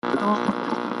Yo,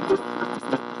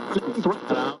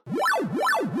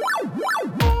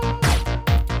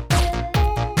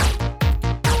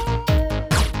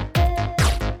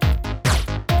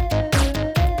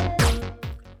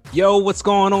 what's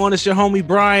going on? It's your homie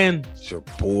Brian. It's your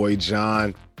boy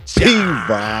John.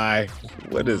 T-Bye.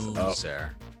 What is up,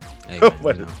 sir? Hey,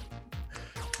 What man, is-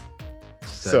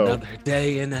 so another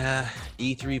day in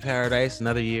E3 paradise,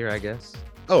 another year, I guess.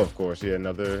 Oh, of course, yeah,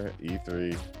 another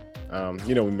E3.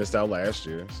 We missed out last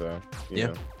year, so you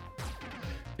know.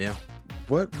 Yeah.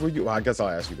 What were you? Well, I guess I'll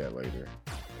ask you that later.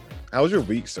 How was your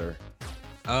week, sir?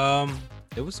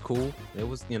 It was cool. It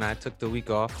was, I took the week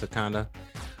off to kind of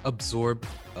absorb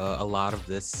a lot of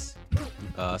this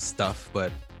stuff,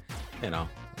 but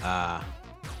I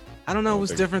don't know. It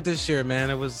was different this year, man.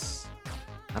 I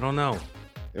don't know.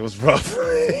 It was rough,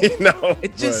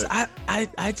 It just,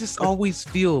 I just always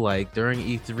feel like during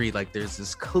E3, like there's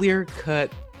this clear cut,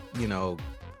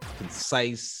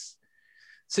 concise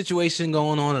situation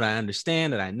going on that I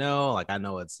understand, that I know. Like I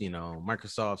know it's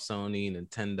Microsoft, Sony,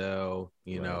 Nintendo,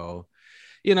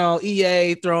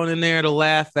 EA thrown in there to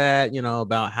laugh at,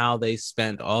 about how they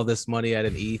spent all this money at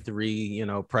an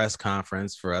E3, press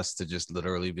conference for us to just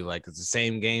literally be like, it's the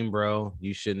same game, bro.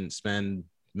 You shouldn't spend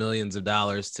millions of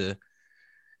dollars to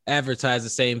advertise the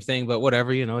same thing, but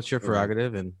whatever, it's your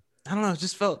prerogative. And I don't know, it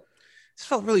just felt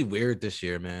really weird this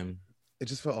year, man. It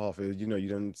just felt off. You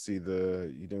didn't see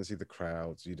the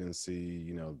crowds, you didn't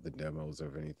see the demos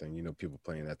of anything. People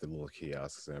playing at the little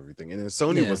kiosks and everything, and then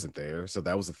Sony wasn't there, so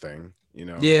that was a thing.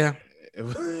 Yeah.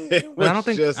 But I don't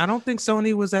think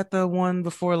Sony was at the one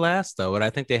before last though, but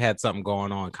I think they had something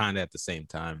going on kind of at the same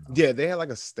time. Yeah, they had like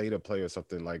a state of play or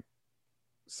something like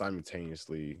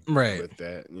simultaneously with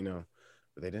that,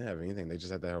 but they didn't have anything. They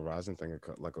just had that Horizon thing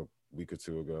like a week or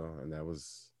two ago, and that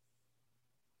was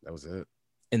it.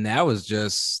 And that was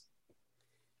just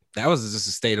a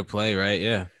state of play, right?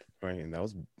 Yeah, right. And that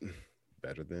was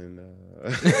better than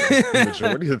the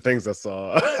majority of the things I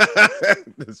saw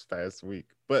this past week,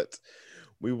 but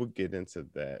we will get into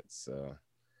that. So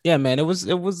yeah, man, it was yeah,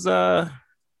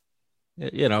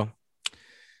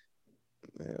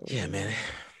 man,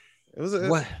 it was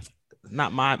what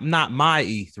not my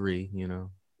E3,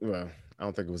 well, I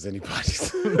don't think it was anybody's.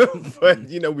 But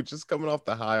we're just coming off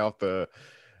the high,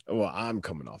 I'm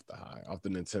coming off the high off the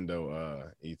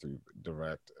Nintendo E3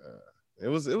 Direct. It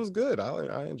was good.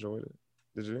 I enjoyed it.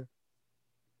 Did you?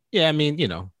 Yeah, I mean,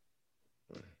 I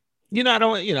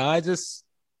just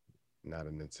not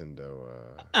a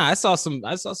Nintendo. I saw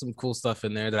some cool stuff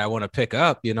in there that I want to pick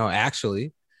up,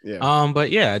 actually. Yeah.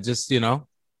 But yeah, just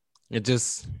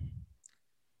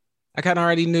I kind of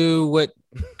already knew what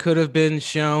could have been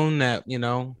shown that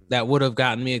that would have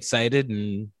gotten me excited,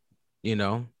 and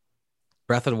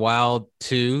Breath of the Wild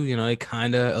 2, it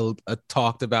kind of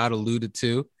talked about, alluded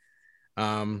to,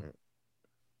 and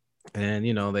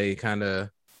they kind of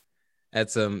had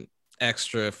some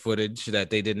extra footage that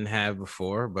they didn't have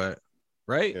before, but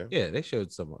they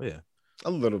showed some, a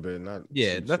little bit, not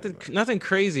nothing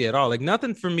crazy at all, like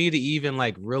nothing for me to even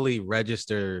like really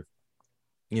register.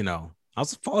 I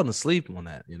was falling asleep on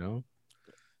that, Really?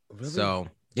 So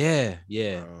yeah.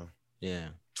 It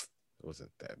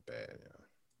wasn't that bad.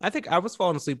 I think I was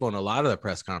falling asleep on a lot of the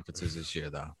press conferences this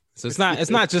year, though. So it's not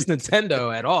just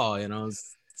Nintendo at all.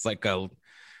 It's like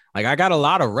I got a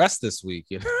lot of rest this week.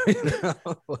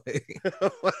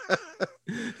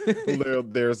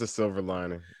 There's a silver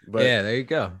lining. But yeah, there you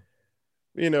go.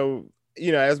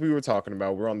 As we were talking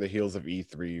about, we're on the heels of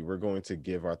E3. We're going to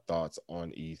give our thoughts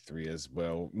on E3 as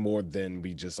well, more than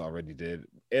we just already did,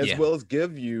 as well as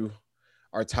give you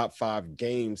our top 5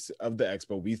 games of the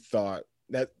expo we thought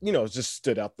that just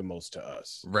stood out the most to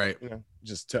us, right?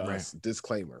 Just to us.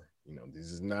 Disclaimer: this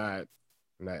is not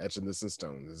etching this in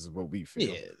stone. This is what we feel.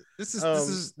 Yeah, this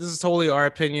is totally our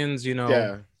opinions.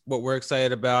 What we're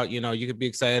excited about. You could be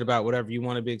excited about whatever you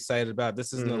want to be excited about.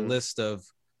 This isn't a list of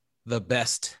the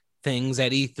best things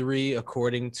at E3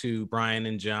 according to Brian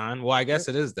and John. Well, I guess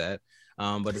it is that,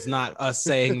 but it's not us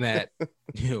saying that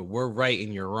we're right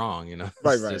and you're wrong. It's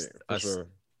right. Just us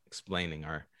explaining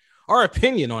our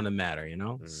opinion on the matter,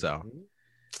 So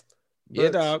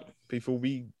but dog. Before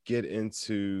we get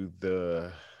into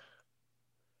the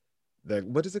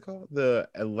what is it called? The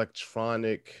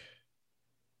electronic.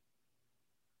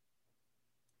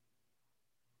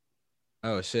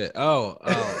 Oh shit! Oh.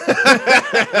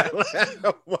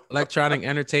 Electronic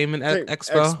Entertainment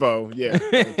Expo. Yeah.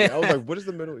 Okay. I was like, what is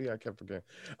the middle? Yeah, I kept forgetting.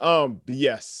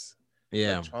 Yes.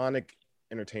 Yeah. Electronic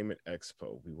Entertainment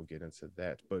Expo. We will get into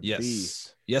that. But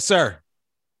yes, sir.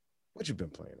 What you been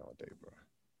playing all day, bro?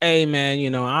 Hey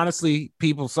man, honestly,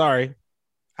 people, sorry.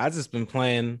 I just been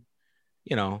playing,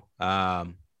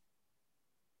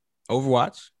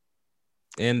 Overwatch.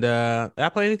 And did I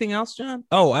play anything else, John?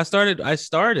 Oh, I started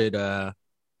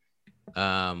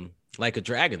Like a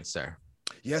Dragon, sir.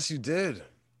 Yes, you did.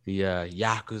 The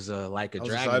Yakuza Like a I was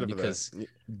Dragon, excited for that. because Is that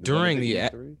at during the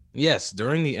the E3?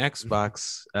 during the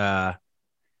Xbox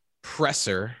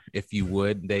presser, if you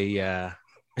would, they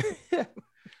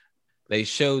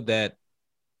showed that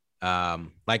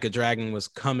Like a Dragon was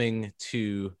coming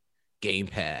to Game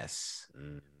Pass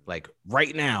like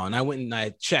right now, and I went and I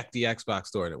checked the Xbox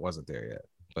store and it wasn't there yet,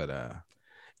 but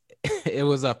it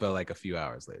was up like a few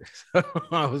hours later. So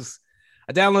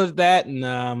I downloaded that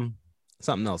and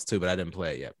something else too, but I didn't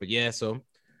play it yet. But yeah, so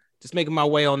just making my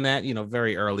way on that,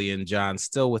 very early in, John,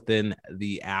 still within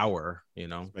the hour,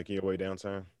 Just making your way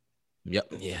downtown.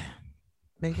 Yep. Yeah.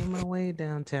 Making my way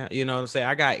downtown. You know what I'm saying?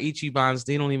 I got Ichiban's.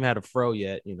 They don't even have a fro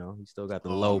yet. He still got the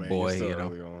low man, boy, you're still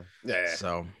early on. Yeah.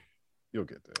 So you'll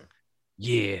get there.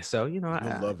 Yeah. So, you'll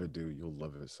love it, dude. You'll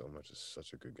love it so much. It's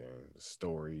such a good game. The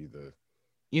story,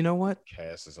 you know what?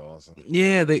 Cast is awesome.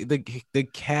 Yeah, the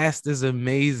cast is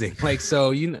amazing. Like,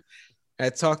 so I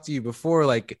talked to you before,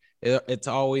 like it's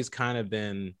always kind of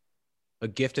been a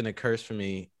gift and a curse for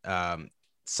me.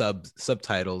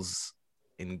 Subtitles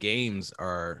in games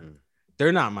are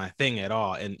they're not my thing at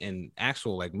all. In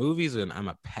actual like movies, and I'm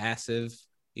a passive,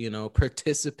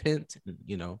 participant,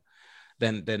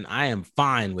 then I am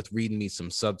fine with reading me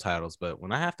some subtitles. But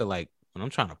when I have to when I'm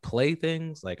trying to play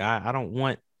things, like I don't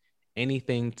want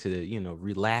anything to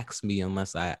relax me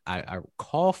unless I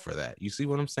call for that. You see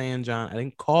what I'm saying, John? I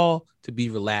didn't call to be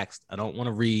relaxed. I don't want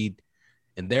to read,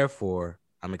 and therefore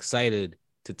I'm excited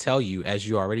to tell you, as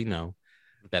you already know,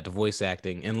 that the voice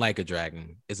acting in Like a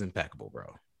Dragon is impeccable,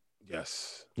 bro.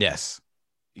 Yes.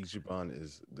 Ichiban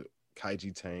is the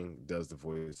Kaiji Tang does the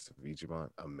voice of Ichiban.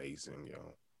 Amazing,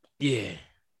 yo. Yeah.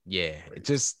 It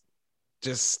just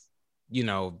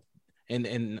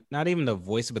and not even the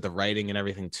voice, but the writing and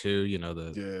everything too.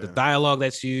 The dialogue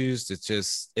that's used.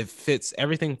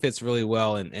 Everything fits really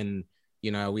well. And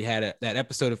we had that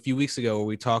episode a few weeks ago where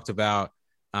we talked about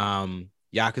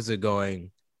Yakuza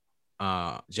going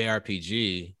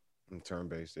JRPG,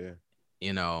 turn-based,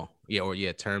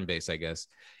 turn-based, I guess.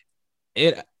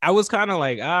 I was kind of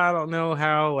like, I don't know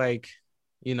how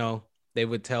they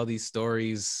would tell these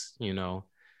stories,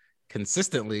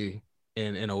 consistently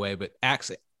in a way, but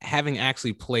having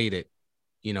actually played it,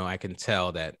 I can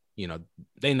tell that,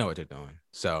 they know what they're doing.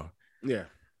 So yeah,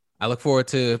 I look forward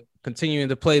to continuing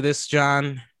to play this,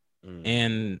 John,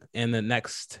 and in the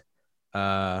next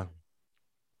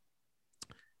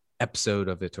episode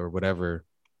of it, or whatever,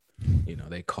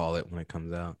 they call it when it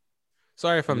comes out.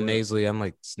 Sorry if I'm nasally. I'm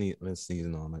like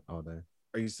sneezing all day.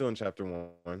 Are you still in chapter 1?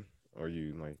 Or are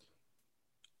you like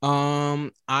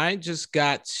I just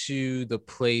got to the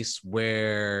place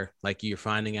where like you're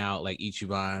finding out like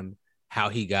Ichiban, how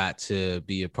he got to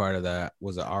be a part of the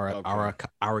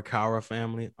Arakawa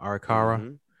family.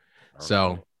 Arakawa.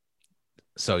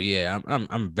 So yeah,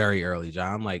 I'm very early,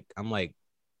 John. I'm like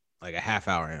a half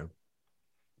hour in.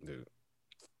 Dude,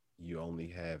 you only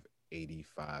have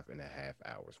 85 and a half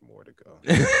hours more to go.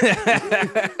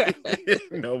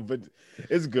 No, but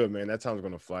it's good, man. That time's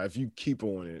gonna fly if you keep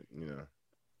on it,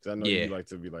 I know you like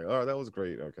to be like, oh, that was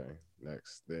great. Okay,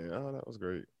 next. Then, oh, that was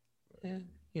great.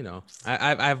 Yeah,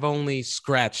 I've only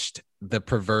scratched the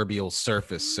proverbial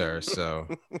surface, sir. So,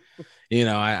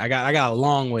 I got a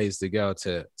long ways to go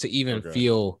to even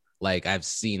feel like I've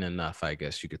seen enough, I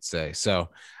guess you could say. So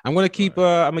I'm gonna keep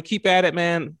at it,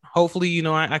 man. Hopefully,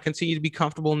 I continue to be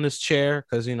comfortable in this chair,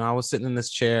 because I was sitting in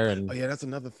this chair, and that's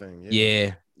another thing.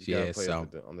 Yeah. So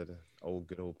on the old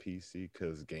good old PC,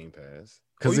 because Game Pass.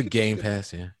 Because of Game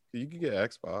Pass, yeah. You can get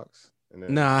Xbox.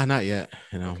 Nah, not yet.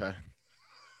 Okay.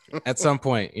 At some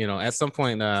point,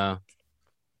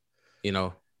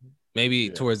 maybe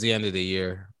towards the end of the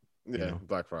year.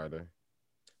 Black Friday.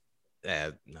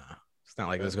 Nah, it's not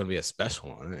like there's gonna be a special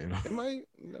one. It might.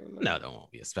 No, there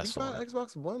won't be a special one.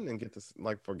 Xbox One and get this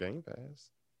for Game Pass.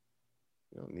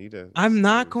 You don't need it. I'm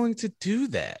not going to do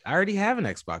that. I already have an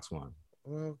Xbox One.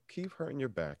 Well, keep hurting your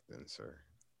back then, sir.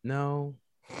 No.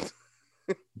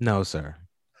 No, sir.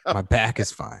 My back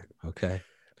is fine. Okay.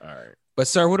 All right. But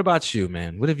sir, what about you,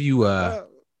 man? What have you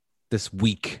this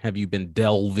week have you been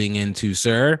delving into,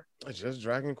 sir? Just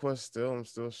Dragon Quest still. I'm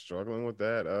still struggling with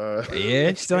that.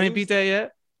 Yeah, still ain't beat that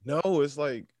yet? No, it's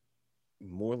like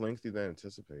more lengthy than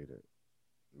anticipated.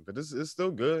 But it's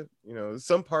still good.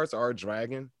 Some parts are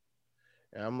dragging.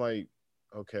 And I'm like,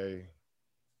 okay,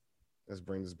 let's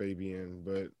bring this baby in.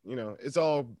 But it's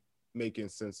all making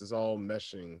sense. It's all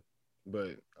meshing.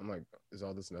 But I'm like, is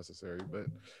all this necessary? But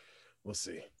We'll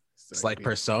see. It's like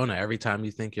Persona. Every time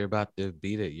you think you're about to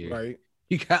beat it, right.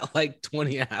 You got like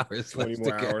 20 hours. 20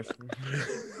 more hours.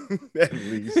 At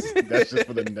least. That's just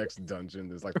for the next dungeon.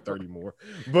 There's like 30 more.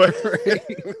 But,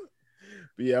 but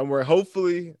yeah,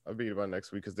 hopefully I'll beat it by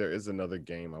next week because there is another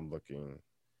game I'm looking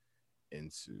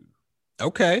into.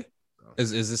 Okay.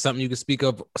 Is this something you can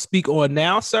speak on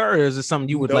now, sir, or is it something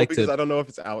you would like to? Because I don't know if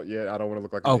it's out yet. I don't want to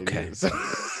look like an idiot. So.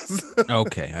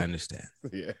 Okay, I understand.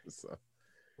 Yeah. So.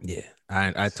 Yeah,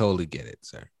 I totally get it,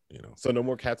 sir. So no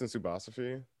more Captain Tsubasa for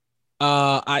you?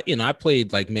 I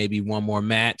played like maybe one more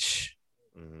match.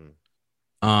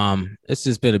 It's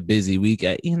just been a busy week.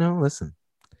 Listen,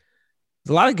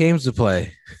 there's a lot of games to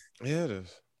play. Yeah, it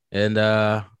is. And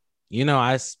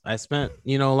I spent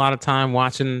a lot of time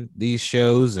watching these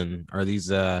shows or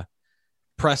these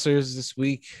pressers this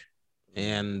week,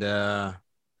 and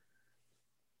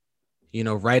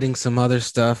writing some other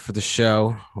stuff for the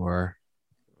show or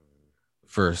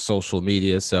for social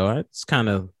media. So it's kind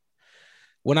of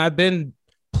when I've been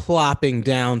plopping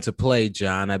down to play,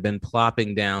 John, I've been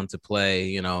plopping down to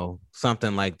play,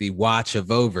 something like the Watch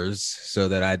of Overs so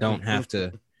that I don't have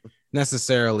to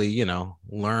necessarily,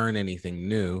 learn anything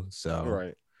new. So,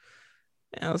 right.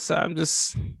 So I'm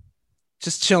just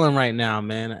chilling right now,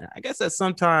 man. I guess at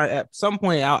some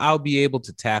point, I'll be able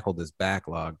to tackle this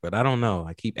backlog, but I don't know.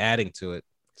 I keep adding to it.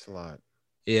 It's a lot.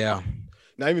 Yeah.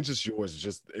 Not even just yours,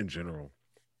 just in general.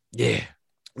 Yeah.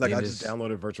 Like I just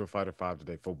downloaded Virtua Fighter 5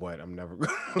 today for what? I'm never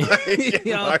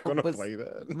not gonna play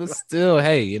that. But still,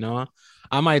 hey,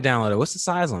 I might download it. What's the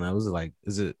size on that?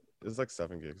 It's like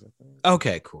 7 gigs, I think.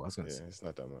 Okay, cool. I was gonna say it's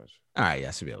not that much. All right, yeah,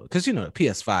 I should be able to, because the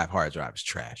PS5 hard drive is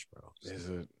trash, bro. Is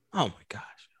it? Oh my gosh.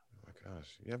 Oh my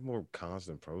gosh. You have more cons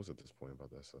than pros at this point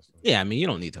about that system. Yeah, I mean, you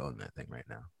don't need to own that thing right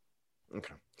now.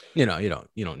 Okay. You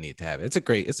don't need to have it.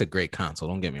 It's a great console,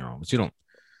 don't get me wrong, but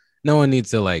no one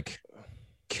needs to like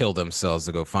kill themselves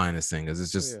to go find this thing because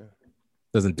it's just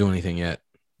doesn't do anything yet.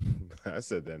 I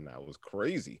said that now was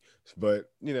crazy,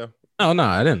 but Oh no,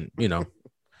 I didn't.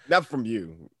 Not from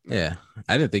you. Yeah,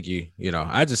 I didn't think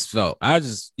I just felt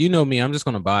me. I'm just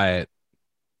gonna buy it.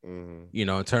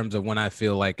 In terms of when I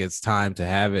feel like it's time to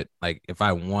have it. Like if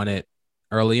I want it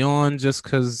early on, just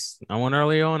because I want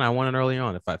early on, I want it early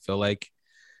on. If I feel like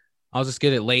I'll just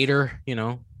get it later,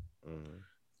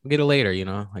 get it later,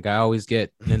 like I always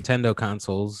get Nintendo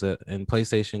consoles and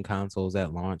PlayStation consoles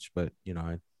at launch, but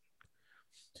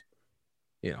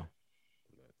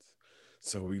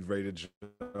So we ready to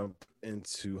jump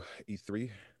into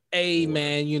E3? Hey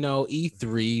man,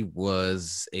 E3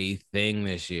 was a thing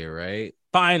this year, right?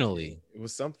 Finally. It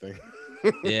was something.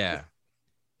 Yeah.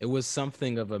 It was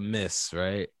something of a miss,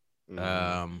 right?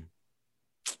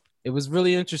 It was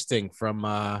really interesting from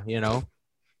you know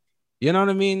what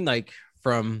I mean? Like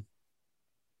from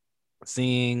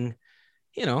seeing,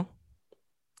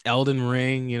 Elden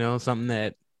Ring, something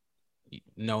that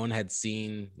no one had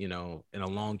seen, in a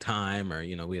long time, or,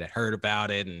 we had heard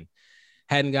about it and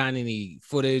hadn't gotten any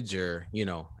footage or,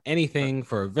 anything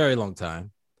for a very long time,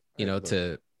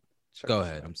 to go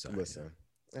ahead. I'm sorry. Listen,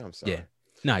 I'm sorry. Yeah.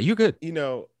 Nah, you're good.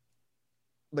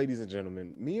 Ladies and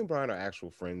gentlemen, me and Brian are actual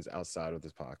friends outside of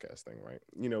this podcast thing, right?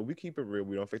 We keep it real.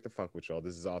 We don't fake the funk with y'all.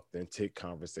 This is authentic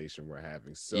conversation we're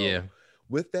having. So yeah.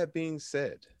 With that being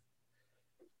said,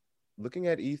 looking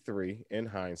at E3 in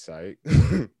hindsight,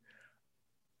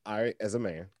 I, as a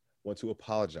man, want to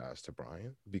apologize to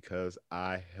Brian because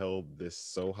I held this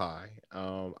so high.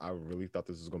 I really thought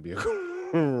this was going to be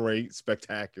a great,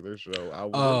 spectacular show. I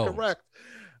was incorrect.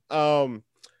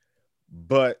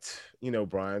 But,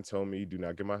 Brian told me, do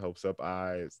not get my hopes up.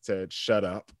 I said, shut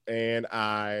up. And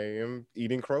I am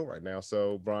eating crow right now.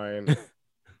 So, Brian,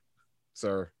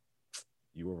 sir,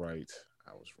 you were right.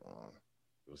 I was wrong.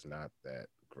 It was not that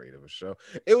great of a show.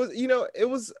 It was, it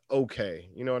was okay.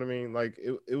 You know what I mean? Like,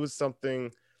 it was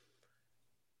something,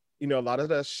 a lot of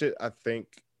that shit, I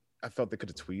felt they could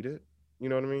have tweeted. You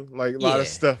know what I mean? Like, a lot of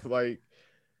stuff, like,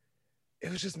 it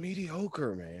was just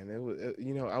mediocre, man.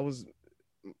 I was...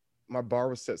 My bar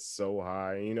was set so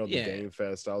high, the Game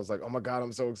Fest. I was like, oh my God,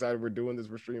 I'm so excited. We're doing this.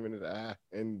 We're streaming it.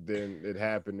 And then it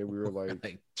happened. And we were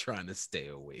like trying to stay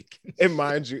awake. And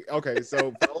mind you, okay,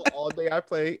 so follow All Day I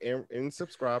Play and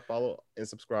subscribe. Follow and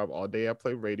subscribe All Day I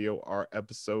Play Radio. Our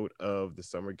episode of the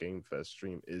Summer Game Fest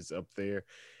stream is up there.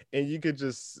 And you could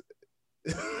just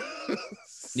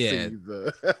see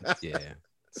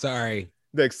Sorry.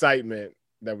 The excitement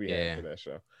that we had for that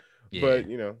show. Yeah. But,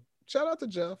 shout out to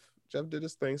Jeff. Jeff did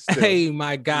his thing still. Hey,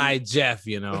 my guy, Jeff,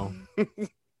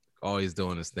 always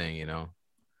doing his thing,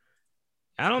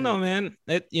 I don't know, man.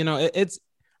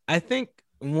 I think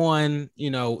one,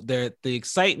 the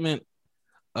excitement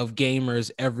of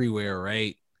gamers everywhere,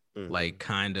 right? Mm-hmm. Like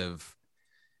kind of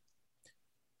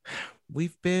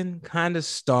we've been kind of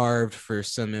starved for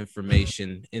some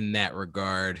information in that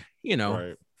regard,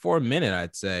 Right. for a minute.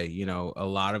 I'd say, a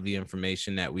lot of the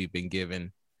information that we've been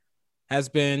given has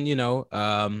been,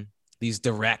 these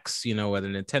directs, whether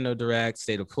Nintendo Direct,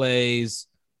 State of Plays.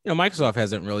 Microsoft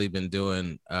hasn't really been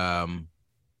doing that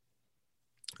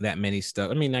many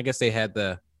stuff. I mean, I guess they had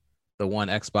the one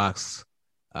Xbox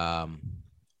um,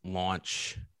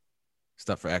 launch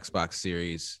stuff for Xbox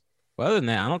Series. But other than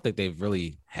that, I don't think they've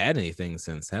really had anything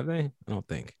since, have they? I don't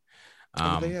think.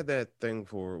 But they had that thing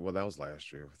for, well, that was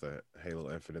last year with that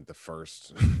Halo Infinite, the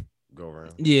first go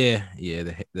around. Yeah, yeah,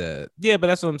 but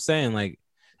that's what I'm saying. Like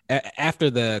after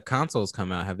the consoles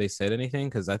come out, have they said anything?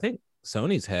 Because I think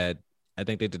Sony's had. I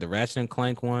think they did the Ratchet and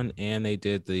Clank one, and they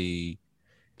did the.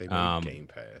 They made Game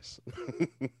Pass.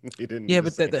 They didn't Yeah, need to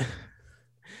but say that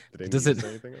did they does need it? to say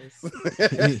anything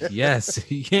else?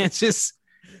 Yes, you can't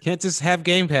just have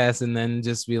Game Pass and then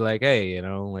just be like, hey,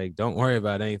 like don't worry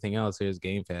about anything else. Here's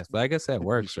Game Pass. But I guess that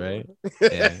works, Sure? right?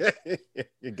 Yeah,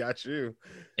 It got you.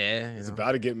 yeah. It's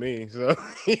about to get me. So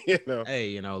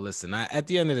Hey, listen. At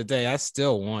the end of the day, I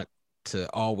still want to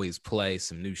always play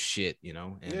some new shit.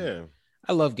 And yeah.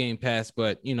 I love Game Pass,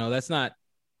 but that's not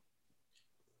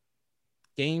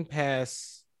Game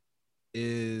Pass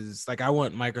is like I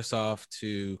want Microsoft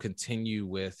to continue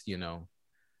with,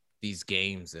 these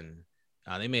games, and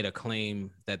they made a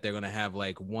claim that they're going to have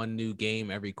like one new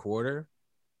game every quarter,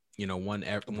 one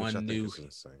new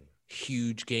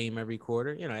huge game every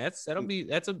quarter.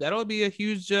 That'll be a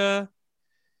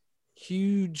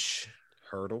huge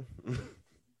hurdle.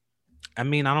 I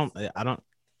mean, I don't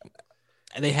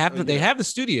they have they have the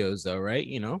studios though, right?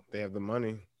 They have the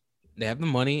money. They have the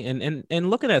money, and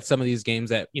looking at some of these games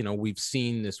that we've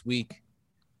seen this week,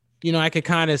 I could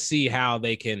kind of see how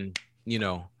they can,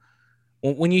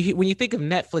 when you think of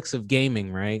Netflix of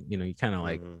gaming, right? You kind of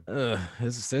like,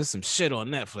 there's some shit on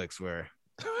Netflix where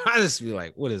I just be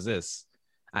like, what is this?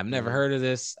 I've never heard of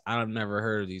this. I've never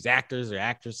heard of these actors or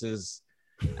actresses.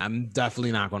 I'm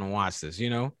definitely not going to watch this,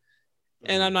 And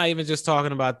I'm not even just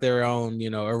talking about their own,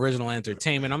 original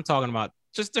entertainment. I'm talking about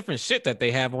just different shit that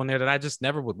they have on there that I just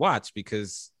never would watch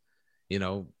because,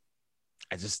 I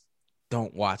just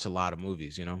don't watch a lot of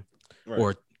movies,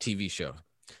 or TV show.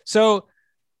 So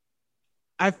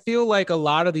I feel like a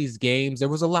lot of these games, there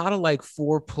was a lot of like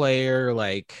 4-player,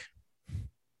 like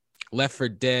Left 4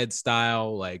 Dead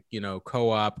style, like,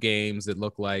 co-op games that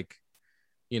look like,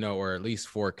 or at least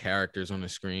 4 characters on the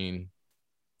screen.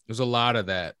 There's a lot of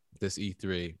that this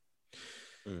E3.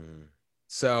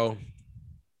 So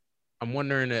I'm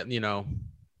wondering that,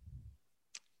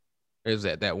 there's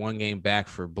that one game Back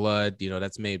 4 Blood,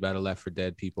 that's made by the Left 4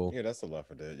 Dead people. Yeah, that's the Left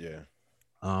 4 Dead, yeah.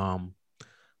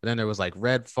 But then there was like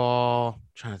Redfall. I'm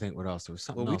trying to think what else. There was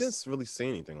something else. We didn't really see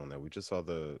anything on that. We just saw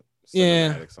the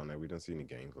cinematics on that. We didn't see any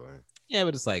gameplay. Yeah,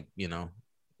 but it's like,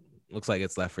 looks like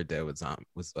it's Left 4 Dead with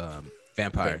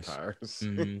vampires.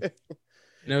 Mm-hmm.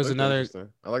 There was another.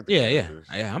 I like the characters.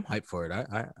 Yeah, I'm hyped for it.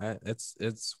 I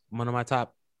it's one of my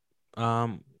top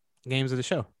games of the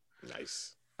show.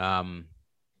 Nice.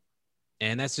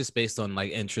 And that's just based on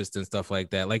like interest and stuff like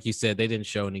that. Like you said, they didn't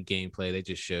show any gameplay. They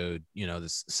just showed,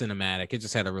 this cinematic. It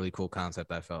just had a really cool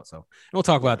concept, I felt. So and we'll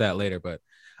talk about that later. But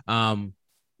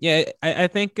yeah, I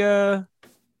think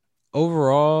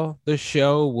overall the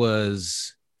show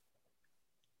was,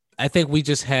 I think we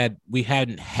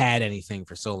hadn't had anything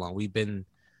for so long. We've been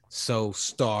so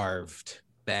starved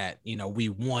that, we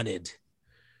wanted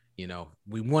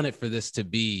for this to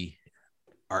be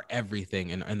our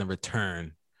everything and the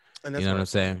return. And that's what I'm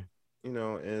saying?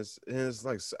 It's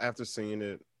like after seeing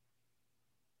it,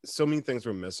 so many things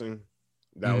were missing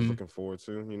that I was looking forward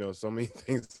to. So many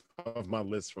things off my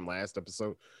list from last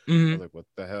episode. I was like, what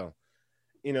the hell?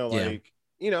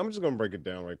 I'm just gonna break it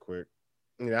down right quick.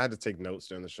 I had to take notes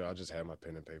during the show. I just had my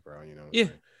pen and paper out.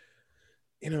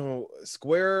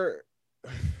 Square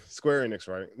Enix,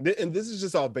 right? And this is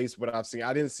just all based on what I've seen.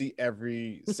 I didn't see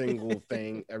every single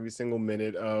thing, every single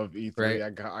minute of E3. Right. I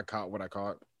caught what I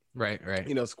caught. Right.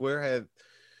 Square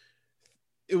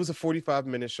it was a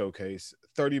 45-minute showcase.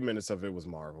 30 minutes of it was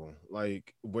Marvel.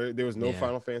 Like, where there was no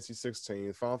Final Fantasy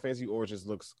 16. Final Fantasy Origins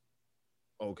looks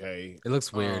okay. It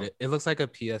looks weird. It looks like a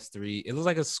PS3. It looks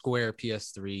like a Square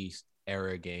PS3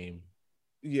 era game.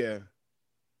 Yeah.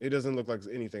 It doesn't look like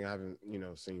anything I haven't,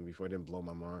 seen before. It didn't blow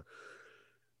my mind.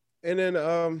 And then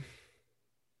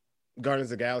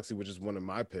Guardians of the Galaxy, which is one of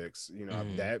my picks,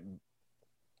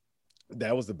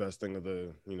 that was the best thing of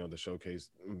the the showcase.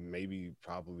 Maybe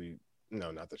probably no,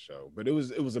 not the show, but it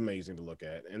was amazing to look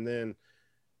at. And then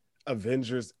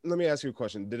Avengers. Let me ask you a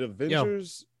question. Did Yo,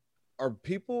 Avengers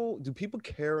do people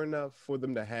care enough for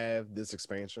them to have this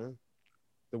expansion,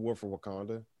 the War for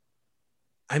Wakanda?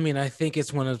 I mean, I think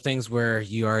it's one of the things where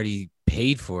you already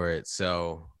paid for it,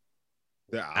 so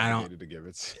They're I don't. obligated to give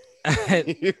it.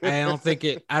 I don't think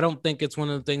it. I don't think it's one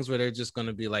of the things where they're just going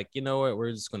to be like, you know what,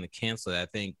 we're just going to cancel it.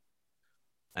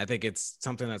 I think it's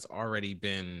something that's already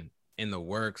been in the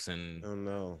works, and Oh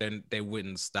no. then they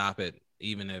wouldn't stop it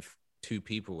even if two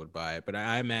people would buy it. But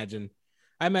I imagine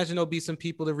there'll be some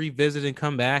people to revisit and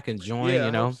come back and join. Yeah, I You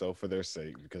hope know, so for their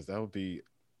sake, because that would be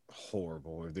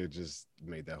horrible if they just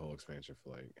made that whole expansion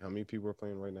for like how many people are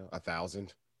playing right now?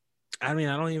 1,000. I mean,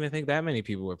 I don't even think that many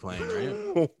people were playing, right?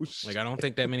 Oh, Like, I don't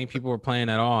think that many people were playing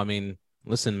at all. I mean,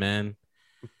 listen, man,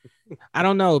 I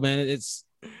don't know, man. It's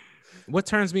what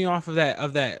turns me off of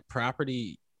that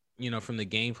property, from the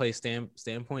gameplay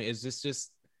standpoint is this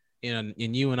just, and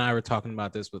you and I were talking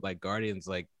about this with like Guardians.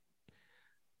 Like,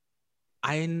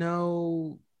 I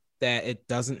know that it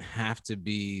doesn't have to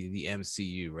be the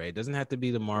MCU, right? It doesn't have to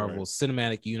be the Marvel right.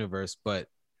 Cinematic Universe, but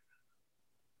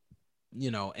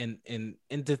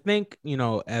and to think,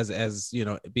 as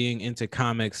being into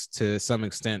comics to some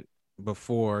extent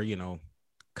before,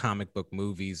 comic book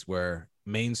movies were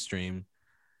mainstream,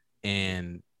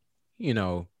 and you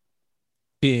know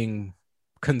being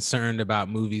concerned about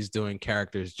movies doing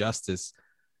characters justice.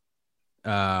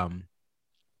 um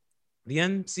the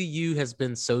MCU has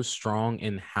been so strong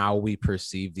in how we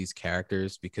perceive these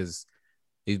characters, because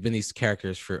they've been these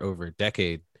characters for over a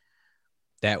decade,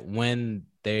 that when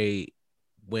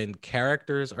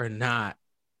characters are not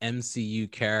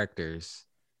MCU characters,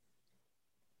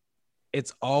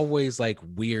 it's always like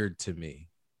weird to me.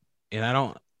 And I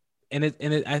don't and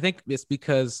it I think it's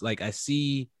because like I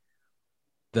see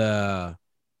the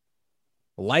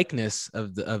likeness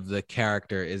of the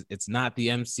character is, it's not the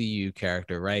MCU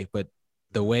character, right? But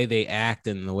the way they act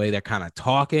and the way they're kind of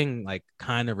talking like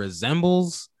kind of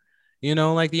resembles,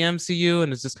 like the MCU,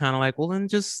 and it's just kind of like, well, then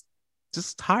just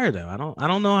hire them. I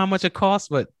don't know how much it costs,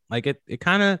 but like it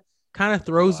kind of A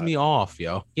throws lot. me off,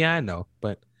 yo. Yeah, I know,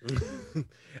 but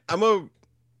I'm gonna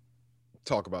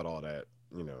talk about all that,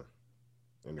 in the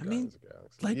I mean, Guardians of the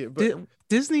Galaxy. like Yeah, but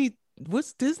Disney,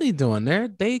 what's Disney doing? They're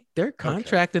okay.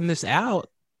 contracting this out.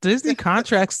 Disney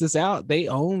contracts this out. They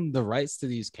own the rights to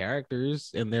these characters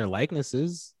and their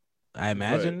likenesses. I But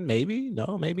imagine, maybe,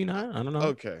 no, maybe not. I don't know.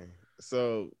 okay.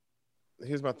 So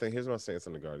here's my thing. Here's my stance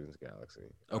on the Guardians of the Galaxy.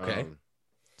 Okay.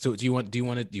 So do you want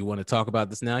to talk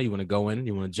about this now? You want to go in?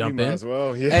 You want to We jump might in? as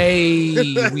well, yeah.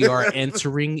 Hey, we are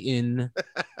entering in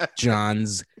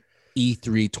John's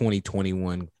E3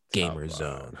 2021 Top Gamer five.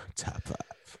 Zone top 5. Here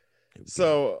we go.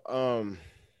 So,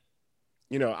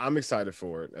 I'm excited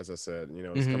for it. As I said, it's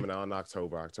Mm-hmm. coming out in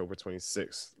October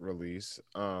 26th release.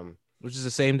 Which is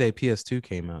the same day PS2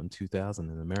 came out in 2000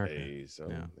 in America. Hey, so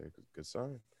Yeah, good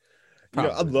sign. I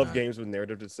probably love not. games with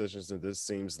narrative decisions, and this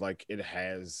seems like it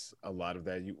has a lot of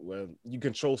that. You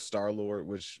control Star-Lord,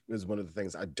 which is one of the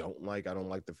things I don't like. I don't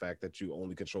like the fact that you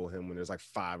only control him when there's like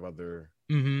 5 other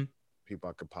Mm-hmm. people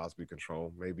I could possibly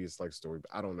control. Maybe it's like story,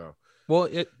 but I don't know. Well,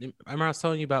 I remember I was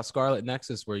telling you about Scarlet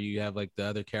Nexus, where you have like the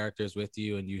other characters with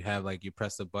you, and you have like you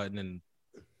press the button, and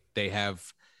they have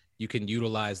you can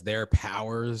utilize their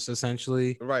powers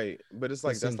essentially. Right, but it's It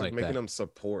like that's seems like like making that. him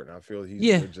support, and I feel he's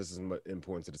Yeah, really just as much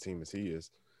important to the team as he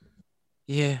is.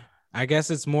 yeah. I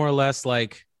guess it's more or less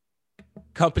like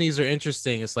companies are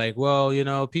interesting. It's like,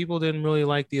 well, people didn't really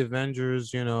like the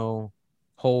Avengers,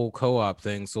 whole co-op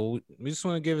thing, so we just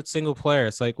want to give it single player.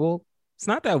 It's like, well, it's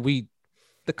not that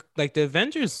the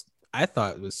Avengers, I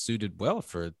thought was suited well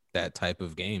for that type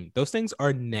of game. Those things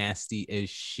are nasty as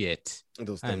shit.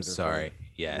 Those I'm things are fun. sorry.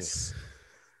 Yes.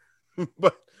 Yeah.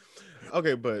 But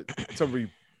okay, but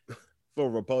for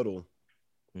rebuttal of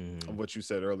Mm-hmm. what you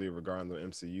said earlier regarding the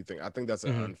MCU thing, I think that's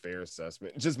an Mm-hmm. unfair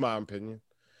assessment. Just my opinion.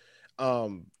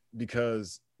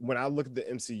 Because when I look at the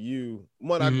MCU,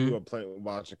 one, I Mm-hmm. grew up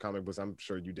watching comic books. I'm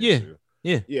sure you did Yeah. too.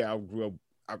 Yeah. Yeah, I grew up.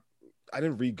 I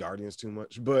didn't read Guardians too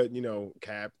much, but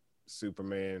Cap,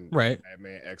 Superman, Right.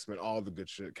 Batman, X-Men, all the good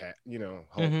shit. Cat, Hulk.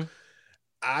 Mm-hmm.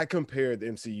 I compared the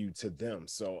MCU to them,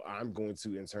 so I'm going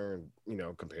to in turn,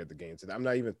 compare the game to them. I'm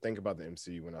not even thinking about the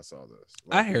MCU when I saw this.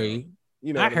 I Like, hear you.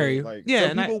 you know I what I hear mean? you. Like Yeah.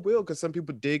 some And I, people will, because some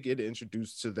people did get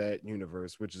introduced to that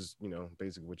universe, which is,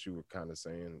 basically what you were kind of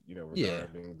saying, yeah.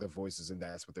 regarding the voices, and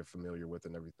that's what they're familiar with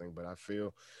and everything. But I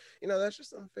feel, that's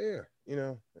just unfair,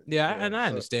 Yeah. And I So,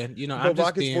 understand. but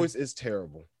Rocket's voice is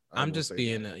terrible. I I'm will just say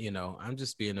that. being, I'm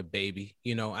just being a baby.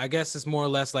 I guess it's more or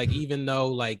less like, even though,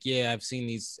 like, yeah,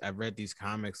 I've read these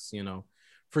comics,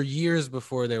 for years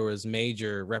before there was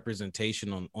major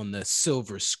representation on the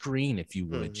silver screen, if you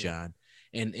would, John,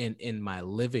 and in my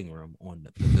living room on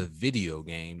the video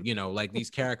game, you know, like these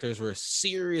characters were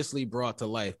seriously brought to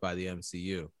life by the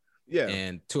MCU. Yeah.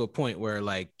 And to a point where,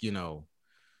 like, you know,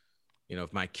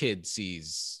 if my kid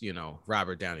sees, you know,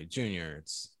 Robert Downey Jr.,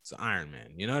 it's Iron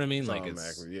Man. You know what I mean? Like,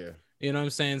 it's, yeah. You know what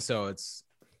I'm saying? So it's,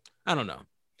 I don't know.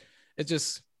 It's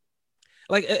just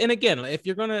like, and again, if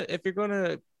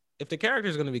the character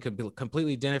is going to be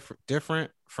completely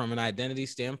different from an identity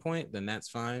standpoint, then that's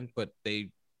fine. But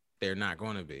they're not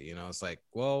going to be, you know, it's like,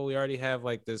 well, we already have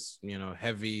like this, you know,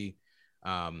 heavy,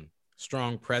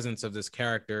 strong presence of this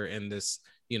character in this,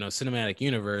 you know, cinematic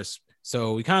universe.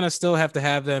 So we kind of still have to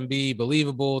have them be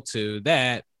believable to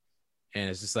that. And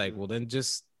it's just like, well, then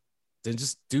just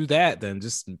do that. Then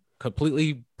just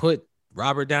completely put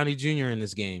Robert Downey Jr. in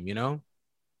this game, you know?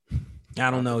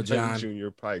 I don't know, John. Jr.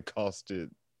 probably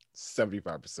costed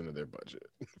 75% of their budget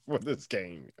for this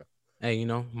game. Hey, you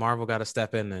know, Marvel got to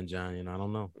step in then, John. You know, I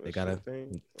don't know. They got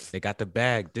the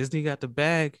bag. Disney got the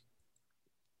bag.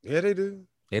 Yeah, they do.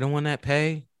 They don't want that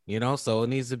pay, you know, so it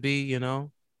needs to be, you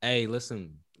know, hey,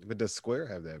 listen. But does Square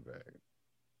have that bag?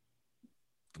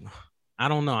 I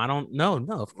don't know.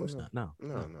 No, of course not. No.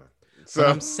 So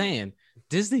but I'm saying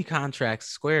Disney contracts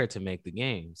Square to make the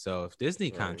game. So if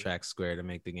Disney contracts Square to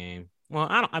make the game, well,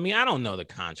 I don't know the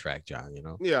contract, John, you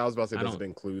know? Yeah, I was about to say, does it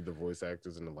include the voice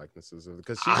actors and the likenesses?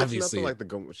 Because she looks nothing like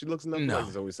she looks nothing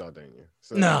like Zoe Saldana.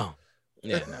 So. No.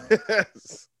 Yeah, no.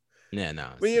 Yeah, no.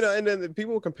 But, you know, and then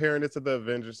people were comparing it to the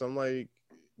Avengers. I'm like,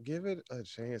 give it a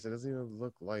chance. It doesn't even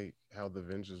look like how the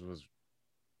Avengers was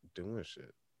doing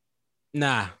shit.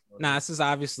 Nah, this is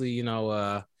obviously, you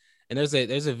know, and there's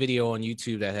a video on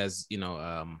YouTube that has, you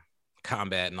know,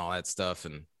 combat and all that stuff.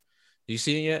 And do you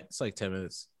see it yet? It's like 10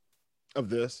 minutes. Of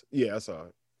this? Yeah, I saw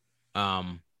it.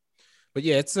 But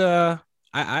yeah, it's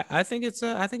I think it's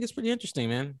pretty interesting,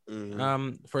 man.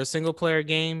 Mm-hmm. For a single player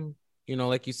game, you know,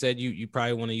 like you said, you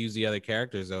probably want to use the other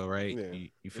characters though, right? Yeah.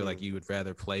 You feel like you would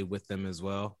rather play with them as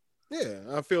well. Yeah,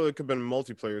 I feel it could have been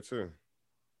multiplayer too.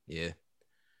 Yeah.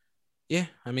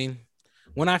 I mean,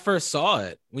 when I first saw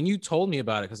it, when you told me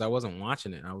about it, because I wasn't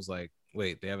watching it, I was like,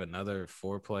 wait, they have another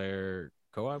 4-player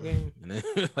co-op game? And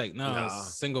then like, no,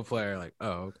 it's single player. Like,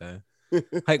 oh, okay.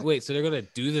 Like, wait, so they're gonna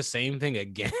do the same thing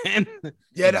again?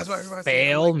 Yeah, that's why everybody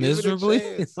fail miserably.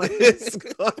 It's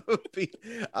gonna be.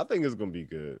 I think it's gonna be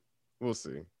good. We'll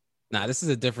see. Nah, this is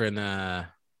a different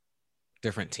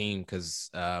team because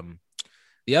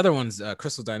the other one's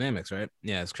Crystal Dynamics, right?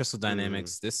 Yeah, it's Crystal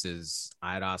Dynamics. This is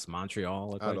Eidos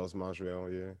Montreal. Eidos Montreal,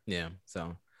 yeah. Yeah,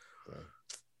 so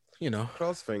you know,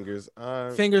 cross fingers.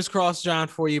 Fingers crossed, John,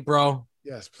 for you, bro.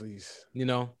 Yes, please. You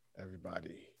know,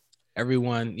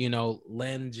 everyone, you know,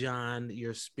 lend John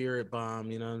your spirit bomb.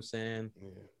 You know what I'm saying? Yeah.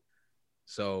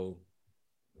 So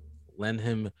lend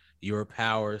him your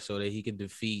power so that he can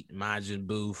defeat Majin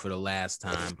Buu for the last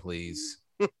time, please.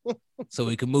 So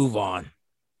we can move on.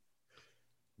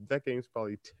 That game's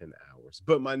probably 10 hours.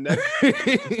 But my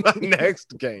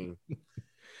next game.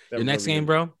 Your next game,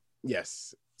 bro?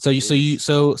 Yes. So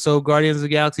Guardians of the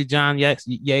Galaxy, John, yes,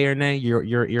 yay or nay? You're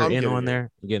in on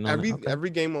there? You're getting on every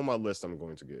game on my list I'm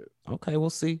going to get. Okay, we'll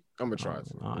see. I'm gonna try.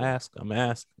 I'm gonna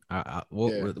ask.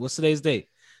 What's today's date?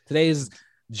 Today is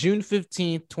June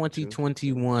 15th,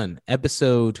 2021,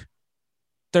 episode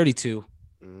 32.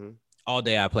 Mm-hmm. All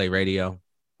day I play radio.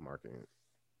 Marking it.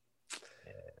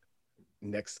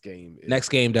 Next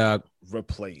game, dog.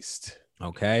 Replaced.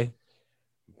 Okay.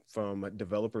 From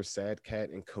developer Sad Cat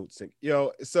and Coatsink.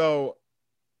 Yo, so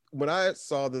when I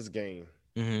saw this game,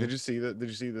 did you see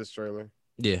this trailer?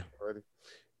 Yeah. Already?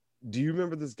 Do you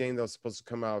remember this game that was supposed to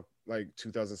come out like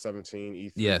 2017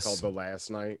 E3 yes. called The Last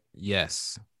Night?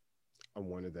 Yes. I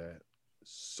wanted that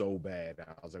so bad.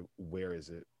 I was like, where is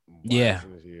it? Why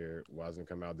isn't it here? Why doesn't it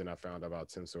come out? Then I found out about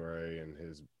Tim Soray and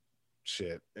his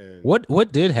shit. And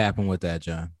what did happen with that,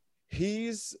 John?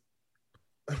 He's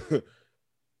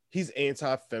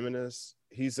anti-feminist.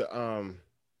 He's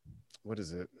what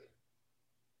is it?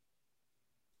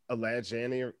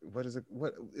 Alajani? What is it?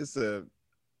 What is a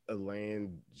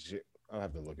land? I'll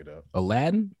have to look it up.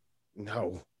 Aladdin?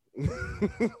 No.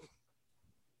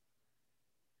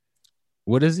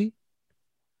 What is he?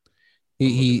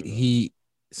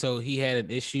 So he had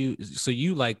an issue. So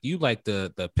you like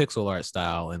the pixel art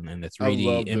style and the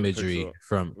 3D imagery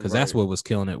from, because that's what was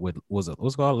killing it with, what's it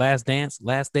called? Last Dance,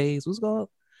 Last Days, what's it called?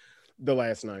 The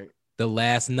Last Night. The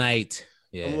Last Night.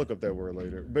 Yeah. I'm gonna look up that word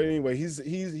later. But anyway,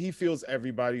 he feels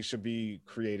everybody should be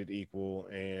created equal,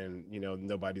 and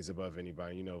nobody's above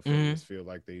anybody. Feminists feel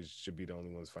like they should be the only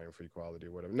ones fighting for equality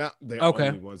or whatever. Not the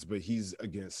only ones, but he's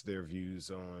against their views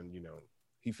on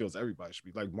he feels everybody should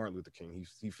be like Martin Luther King.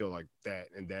 He feel like that,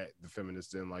 and that the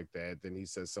feminists didn't like that. Then he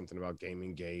says something about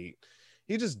Gaming Gate.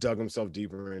 He just dug himself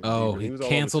deeper and deeper. He was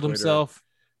canceled all over Twitter, himself.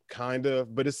 kind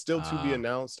of, but it's still to be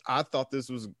announced. I thought this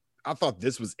was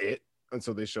it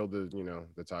until they showed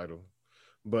the title,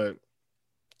 but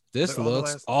this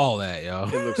looks all that, yo.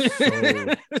 It looks so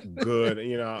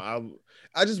good.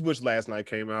 I just wish Last Night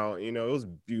came out. It was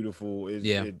beautiful.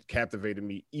 It captivated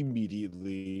me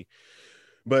immediately.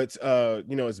 But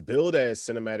it's billed as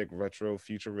cinematic retro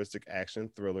futuristic action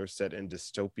thriller set in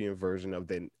dystopian version of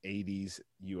the 80s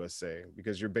USA,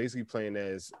 because you're basically playing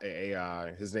as an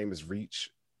AI. His name is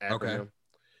Reach, acronym. Okay.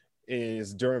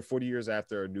 Is during 40 years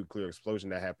after a nuclear explosion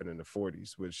that happened in the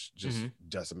 40s, which just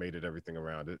decimated everything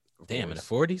around it. Damn, in the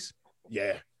 40s?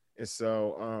 Yeah. And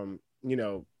so,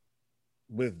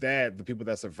 with that, the people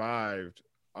that survived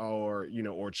or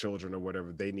children or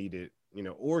whatever, they needed,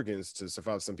 organs to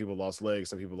survive. Some people lost legs,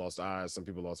 some people lost eyes, some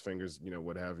people lost fingers,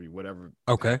 what have you, whatever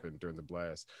happened during the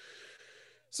blast.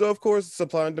 So, of course,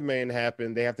 supply and demand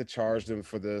happened. They have to charge them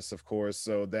for this, of course.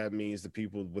 So that means the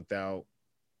people without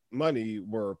money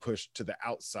were pushed to the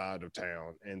outside of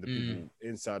town, and the people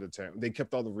inside of town, they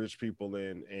kept all the rich people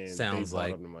in, and sounds they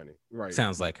bought up the money. Right.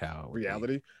 Sounds like how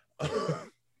reality.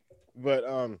 But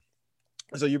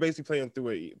so you're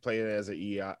basically playing as an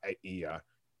AI.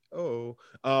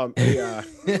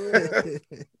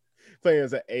 Playing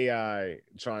as an AI,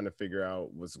 trying to figure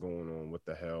out what's going on, what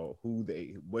the hell,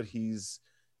 what he's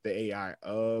the AI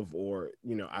of, or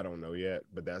I don't know yet,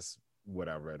 but that's what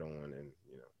I read on, and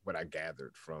what I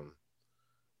gathered from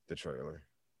the trailer.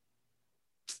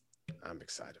 I'm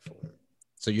excited for it.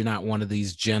 So you're not one of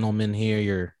these gentlemen here.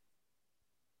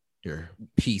 You're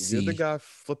PC. You're the guy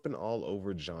flipping all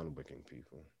over John Wicking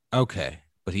people. Okay,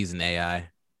 but he's an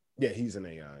AI. Yeah, he's an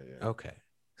AI. Yeah. Okay,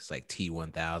 it's like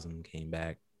T-1000 came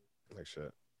back. Like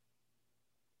shit.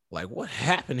 Like, what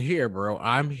happened here, bro?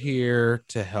 I'm here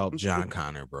to help John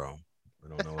Connor, bro. I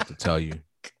don't know what to tell you.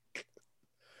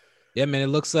 Yeah, man. It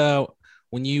looks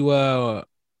when you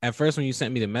at first when you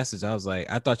sent me the message, I was like,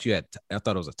 I thought it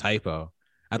was a typo.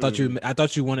 I thought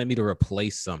you wanted me to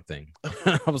replace something.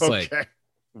 I was like,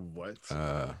 what?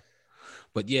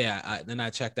 But yeah, then I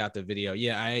checked out the video.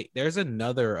 Yeah, there's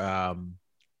another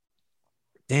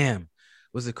damn,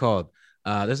 what's it called?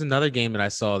 There's another game that I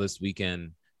saw this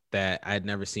weekend that I'd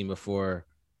never seen before.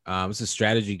 It's a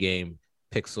strategy game,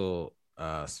 pixel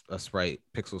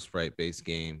sprite based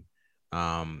game.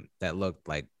 That looked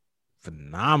like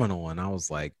phenomenal, and I was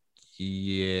like,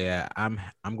 yeah, I'm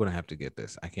gonna have to get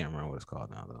this. I can't remember what it's called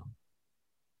now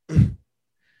though.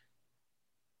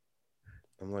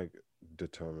 I'm like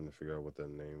determined to figure out what the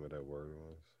name of that word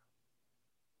was.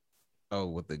 Oh,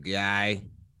 with the guy.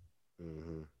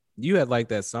 You had like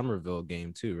that Somerville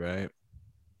game too, right?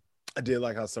 I did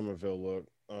like how Somerville looked.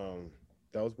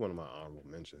 That was one of my honorable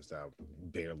mentions that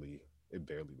barely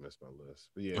missed my list.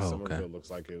 But yeah, Somerville looks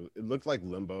like it looked like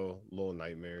Limbo, Little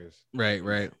Nightmares.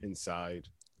 Right. Inside.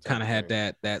 Kind of had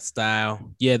that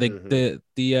style. Yeah, the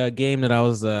game that I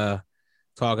was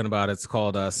talking about, it's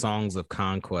called Songs of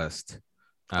Conquest.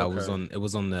 It was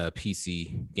on the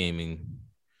PC gaming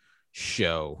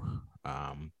show.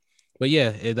 But yeah,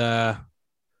 it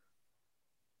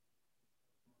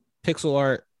pixel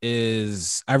art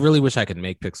is, I really wish I could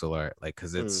make pixel art, like,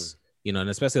 because it's and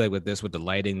especially like with the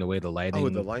lighting, the way the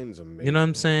lighting, the lighting's amazing. You know what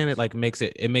I'm saying? It like makes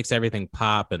everything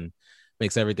pop and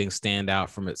makes everything stand out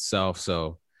from itself.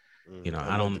 So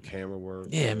I don't, the camera work.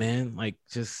 Yeah, man, like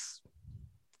just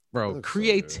bro,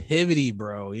 creativity, so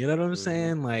bro. You know what I'm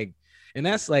saying? Like, and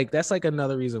that's like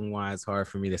another reason why it's hard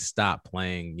for me to stop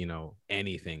playing,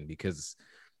 anything, because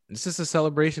it's just a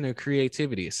celebration of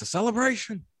creativity. It's a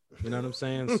celebration. You know what I'm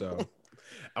saying? So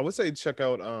I would say check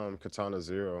out Katana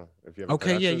Zero if you have.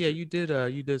 Okay, yeah, you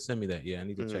did send me that. Yeah, I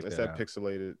need to check it's that out. It's that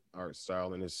pixelated art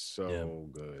style, and it's so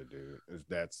good, dude.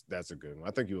 That's a good one.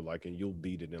 I think you'll like it. You'll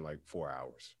beat it in like 4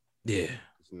 hours. Yeah,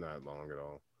 it's not long at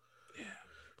all. Yeah.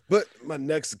 But my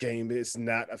next game is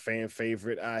not a fan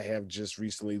favorite. I have just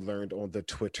recently learned on the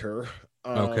Twitter.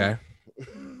 Okay.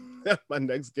 My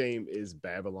next game is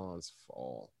Babylon's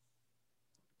Fall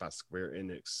by Square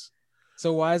Enix.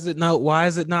 So why is it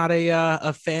not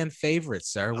a fan favorite,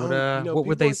 sir? What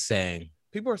were they saying?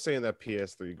 People are saying that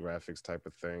PS3 graphics type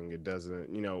of thing. It doesn't,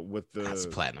 with the that's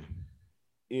platinum.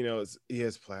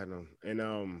 It's platinum,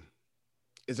 and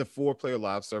it's a 4-player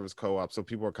live service co-op. So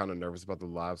people are kind of nervous about the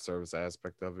live service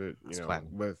aspect of it.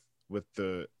 With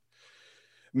the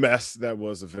mess that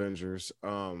was Avengers.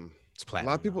 It's A lot of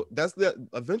platinum. people, that's the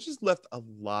Avengers left a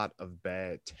lot of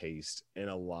bad taste in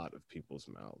a lot of people's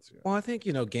mouths. Yeah. Well, I think,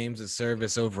 games as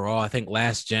service overall, I think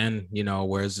last gen,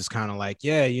 where it's just kind of like,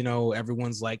 yeah,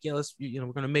 everyone's like, yeah, let's, we're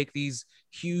going to make these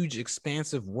huge,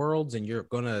 expansive worlds and you're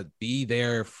going to be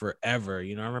there forever. I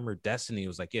remember Destiny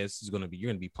was like, yeah, this is going to be, you're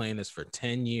going to be playing this for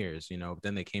 10 years, but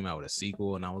then they came out with a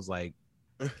sequel and I was like,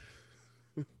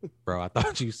 bro, I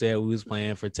thought you said we was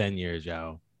playing for 10 years,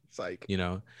 y'all. Psych.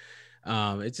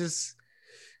 It just,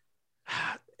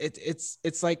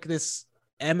 it's like this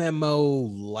MMO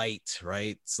light,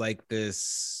 right? It's like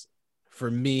this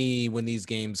for me when these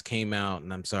games came out,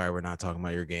 and I'm sorry we're not talking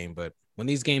about your game, but when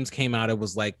these games came out, it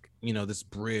was like, this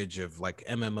bridge of like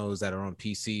MMOs that are on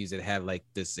PCs that have like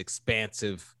this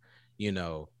expansive,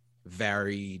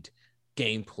 varied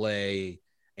gameplay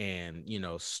and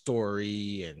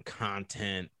story and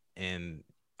content, and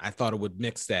I thought it would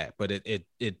mix that, but it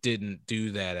didn't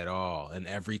do that at all. And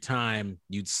every time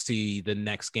you'd see the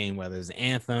next game, whether it's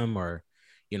Anthem or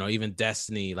even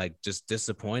Destiny, like just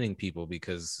disappointing people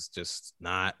because it's just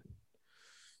not,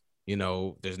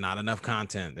 there's not enough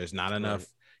content. There's not enough,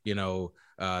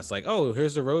 it's like, oh,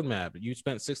 here's the roadmap. You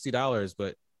spent $60,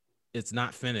 but it's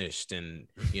not finished, and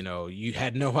you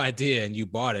had no idea and you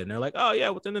bought it and they're like, oh yeah,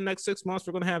 within the next 6 months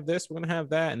we're gonna have this, we're gonna have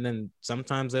that, and then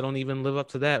sometimes they don't even live up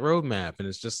to that roadmap, and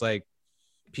it's just like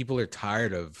people are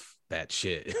tired of that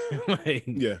shit. Like,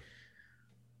 Yeah.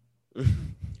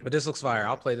 but this looks fire.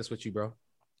 I'll play this with you, bro.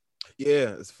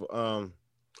 Yeah, it's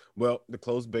well, the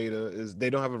closed beta is, they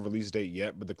don't have a release date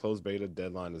yet, but the closed beta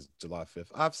deadline is July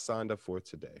 5th. I've signed up for it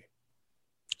today.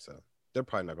 So they're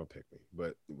probably not gonna pick me,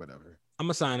 but whatever. I'm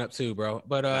gonna sign up too, bro.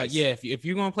 But Nice. yeah, if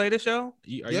you're gonna play this show,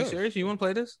 are you serious? You want to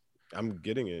play this? I'm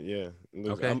getting it. Yeah.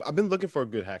 Okay. I've been looking for a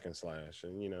good hack and slash,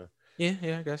 and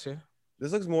Yeah, I guess, yeah.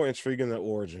 This looks more intriguing than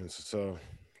Origins. So,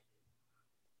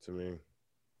 to me,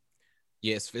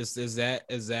 yes. Is that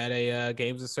a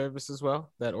games of service as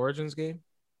well? That Origins game,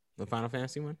 the Final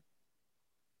Fantasy one.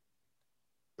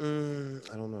 I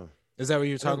don't know. Is that what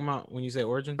you're talking about when you say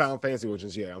Origins? Final Fantasy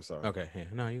Origins. Yeah, I'm sorry. Okay. Yeah.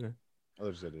 No, you good. I thought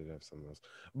you said they'd have something else,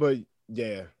 but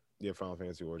yeah, Final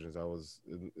Fantasy Origins.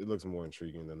 It looks more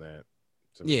intriguing than that.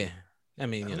 Yeah, I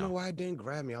mean, I don't know why it didn't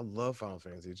grab me. I love Final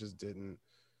Fantasy. It just didn't.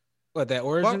 But that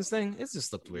Origins thing, it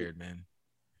just looked weird, man.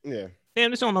 Yeah. Damn,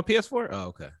 this on the PS4. Oh,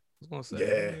 okay. I was gonna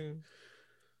say.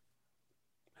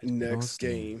 Yeah. Next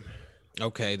game.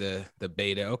 Okay, the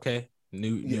beta. Okay,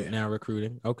 new now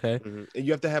recruiting. Okay. Mm-hmm. And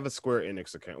you have to have a Square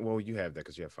Enix account. Well, you have that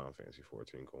because you have Final Fantasy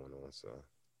 14 going on. So.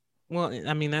 Well,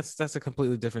 I mean that's a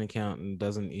completely different account and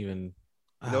doesn't even.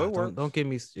 No, it works. Don't give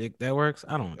me that works.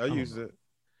 I used it.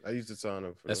 I used it to sign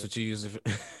up. That's what you use it for.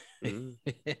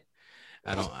 Mm-hmm.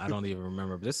 I don't even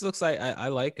remember. But this looks like I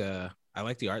like the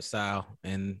art style,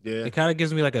 and it kind of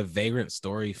gives me like a Vagrant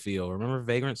Story feel. Remember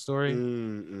Vagrant Story?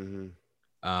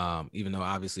 Mm-hmm. Even though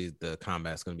obviously the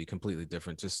combat's going to be completely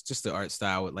different, just the art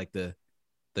style with like the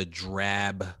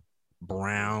drab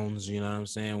browns, you know what I'm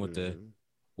saying,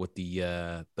 with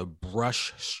the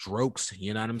brush strokes,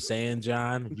 you know what I'm saying,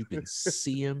 John? You can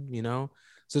see them,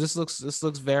 So this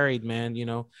looks varied, man.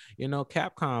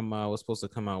 Capcom was supposed to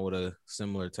come out with a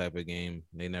similar type of game.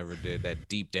 They never did that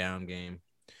Deep Down game.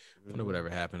 I wonder whatever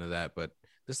happened to that, but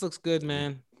this looks good,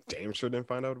 man. Damn sure didn't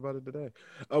find out about it today.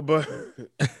 Oh, but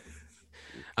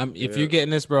if you're getting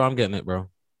this, bro, I'm getting it, bro.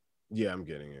 Yeah, I'm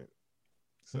getting it.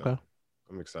 So okay.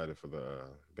 I'm excited for the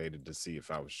beta to see if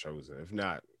I was chosen. If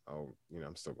not,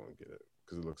 I'm still gonna get it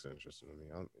because it looks interesting to me.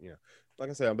 Like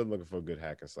I said, I've been looking for a good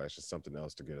hack and slash, just something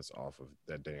else to get us off of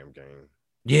that damn game.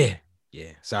 Yeah.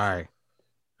 Sorry.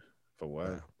 For what?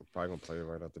 I'm probably gonna play it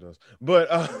right after this. But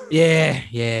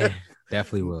yeah,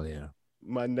 definitely will. Yeah.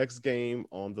 My next game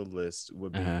on the list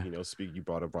would be, you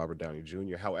brought up Robert Downey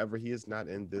Jr. However, he is not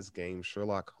in this game.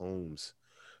 Sherlock Holmes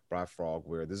by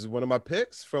Frogware. This is one of my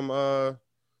picks from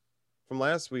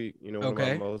last week. One of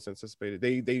my most anticipated.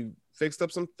 They fixed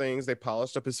up some things. They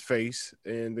polished up his face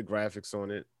and the graphics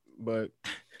on it. But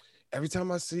every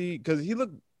time I see, because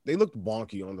they looked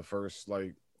wonky on the first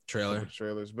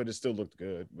trailers, but it still looked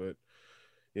good. But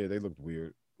yeah, they looked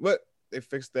weird. But they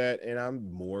fixed that, and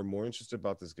I'm more and more interested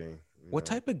about this game. What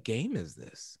type of game is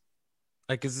this?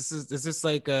 Like, is this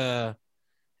like a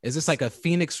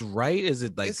Phoenix Wright? Is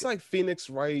it like it's like Phoenix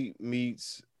Wright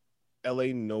meets LA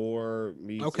Noire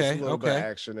meets a little bit of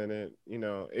action in it.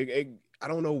 I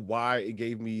don't know why it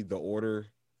gave me The Order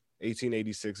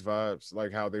 1886 vibes,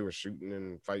 like how they were shooting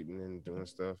and fighting and doing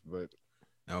stuff. But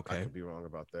I could be wrong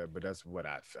about that. But that's what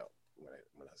I felt when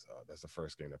I saw it. That's the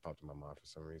first game that popped in my mind for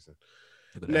some reason.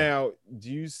 Now,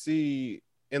 do you see?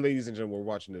 And ladies and gentlemen, we're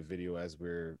watching the video as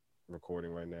we're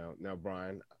recording right now. Now,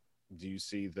 Brian, do you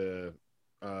see the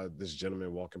this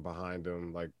gentleman walking behind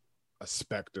him like a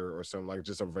specter or something, like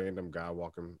just a random guy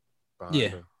walking behind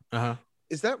him? Uh-huh.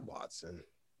 Is that Watson?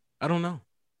 I don't know.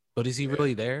 But is he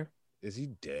really there? Is he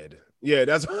dead? Yeah,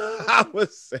 that's what I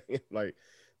was saying. Like,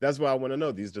 that's what I want to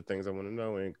know. These are the things I want to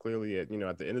know. And clearly, at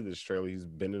the end of this trailer, he's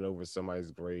bending over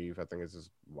somebody's grave. I think it's his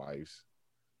wife's.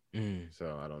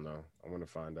 So I don't know. I want to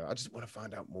find out. I just want to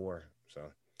find out more. So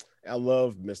I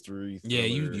love mystery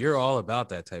thrillers. Yeah, you're all about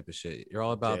that type of shit. You're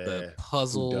all about the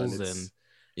puzzles and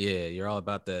you're all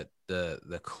about the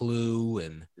clue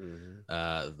and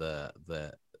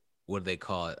the what do they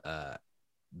call it?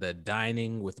 The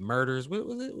dining with murders. What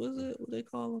was it? What do they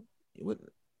call them?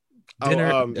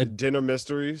 Dinner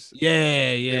mysteries.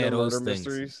 Yeah, dinner those murder things.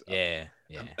 Mysteries. Yeah.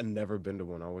 I've never been to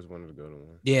one. I always wanted to go to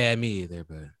one. Yeah, me either,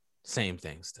 but same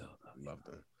thing still. I loved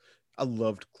them. I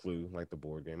loved Clue, like the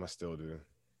board game. I still do.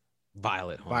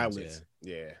 Violet.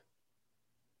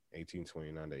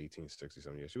 1829 to 1860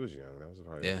 something. Yeah, she was young. That was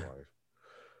probably his wife.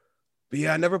 But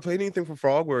yeah, I never played anything from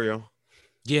Frogwares.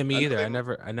 Yeah, me either.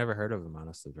 I never heard of him,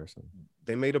 honestly, personally.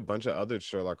 They made a bunch of other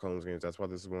Sherlock Holmes games. That's why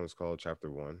this one is called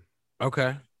Chapter 1.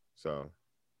 Okay. So,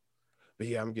 but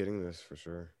yeah, I'm getting this for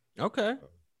sure. Okay.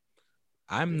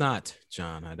 I'm not,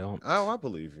 John. I don't. Oh, I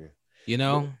believe you. You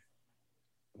know.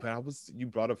 But you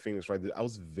brought up Phoenix, right? I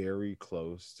was very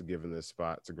close to giving this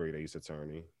spot to Great Ace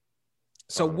Attorney.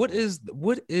 So what is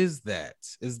that?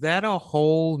 Is that a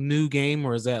whole new game,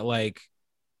 or is that like?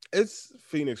 It's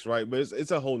Phoenix Wright, but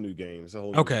it's a whole new game. It's a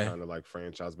whole new kind of like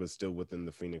franchise, but still within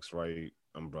the Phoenix Wright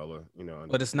umbrella,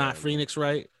 But it's not Phoenix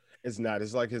Wright. It's not.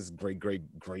 It's like his great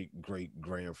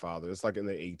grandfather. It's like in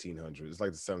the 1800s. It's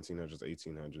like the 1700s,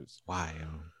 1800s. Why?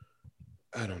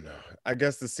 I don't know. I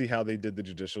guess to see how they did the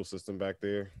judicial system back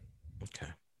there.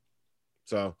 Okay.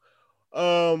 So,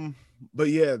 but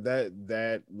yeah,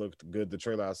 that looked good. The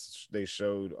trailer they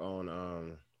showed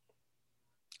on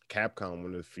Capcom,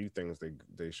 one of the few things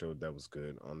they showed that was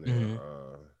good on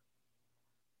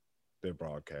their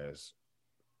broadcast.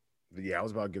 But yeah, I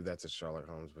was about to give that to Sherlock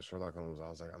Holmes, but Sherlock Holmes, I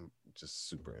was like, I'm just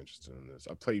super interested in this.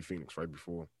 I played Phoenix right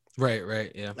before.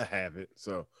 Right, yeah. I have it,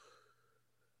 so.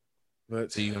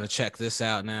 So you're gonna check this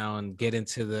out now and get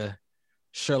into the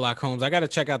Sherlock Holmes. I got to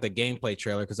check out the gameplay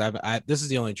trailer because this is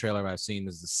the only trailer I've seen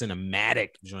is the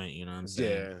cinematic joint. You know what I'm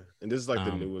saying? Yeah, and this is like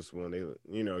the newest one. They,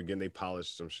 again, they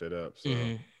polished some shit up. So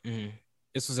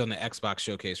this was on the Xbox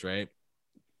showcase, right?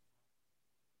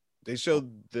 They showed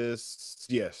this.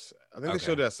 Yes, I think they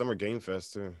showed it at Summer Game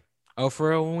Fest too. Oh,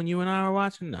 for real? When you and I were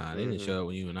watching? Nah, they didn't show it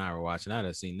when you and I were watching. I'd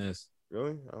have seen this.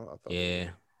 Really? I thought. Yeah.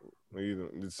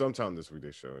 Sometime this week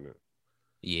they showed it.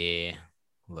 Yeah.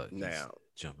 Look, now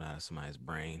jumping out of somebody's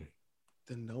brain.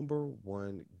 The number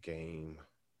one game,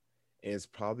 and it's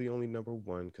probably only number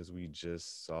one because we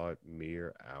just saw it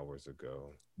mere hours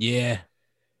ago. Yeah.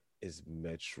 Is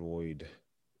Metroid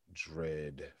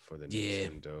Dread for the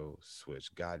Nintendo Switch.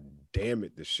 God damn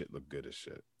it, this shit looked good as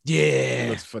shit. Yeah. It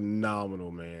looks phenomenal,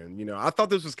 man. I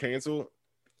thought this was canceled.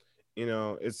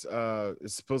 It's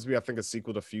supposed to be, I think, a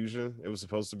sequel to Fusion. It was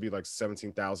supposed to be like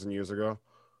 17,000 years ago.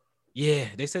 Yeah,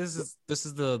 they said this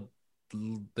is the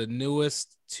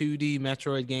newest 2D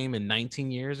Metroid game in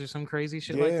 19 years or some crazy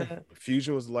shit like that.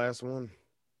 Fusion was the last one.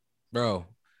 Bro,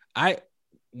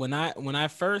 when I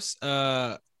first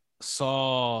saw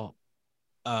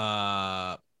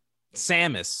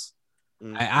Samus,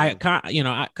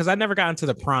 because I never got into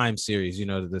the Prime series,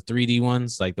 the 3D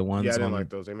ones, like the ones. Yeah, I didn't like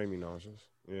those. They made me nauseous.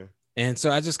 Yeah. And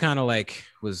so I just kind of like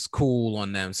was cool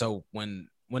on them. So when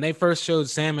they first showed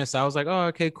Samus, I was like, oh,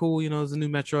 okay, cool. It's a new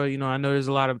Metroid. I know there's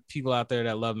a lot of people out there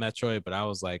that love Metroid, but I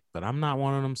was like, but I'm not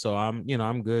one of them. So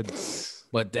I'm good.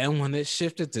 But then when it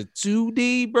shifted to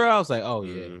 2D, bro, I was like, oh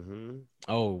yeah.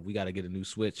 Oh, we got to get a new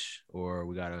Switch or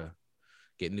we got to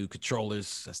get new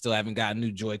controllers. I still haven't gotten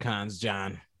new Joy-Cons,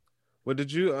 John. Well,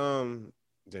 did you,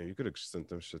 damn, you could have sent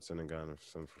them shits in and gotten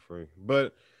some for free.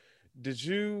 But did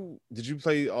you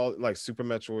play all like Super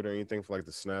Metroid or anything for like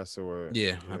the SNES or?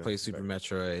 Yeah, I played Super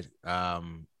Metroid. I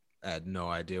had no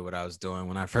idea what I was doing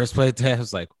when I first played that. I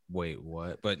was like, wait,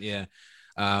 what? But yeah,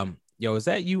 yo, is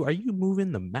that you? Are you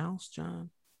moving the mouse, John?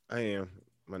 I am.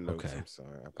 My notes. Okay. I'm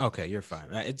sorry. Okay, you're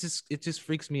fine. It just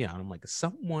freaks me out. I'm like, is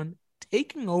someone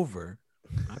taking over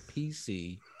my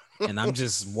PC, and I'm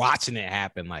just watching it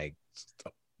happen. Like,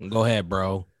 go ahead,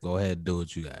 bro. Go ahead, do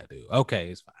what you gotta do. Okay,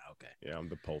 it's fine. Okay. Yeah, I'm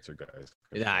the poltergeist.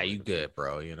 Nah, you good,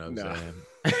 bro. You know what I'm saying?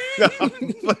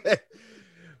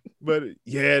 but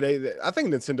yeah, I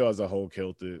think Nintendo as a whole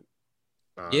killed it.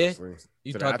 Honestly. Yeah,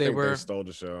 you thought they stole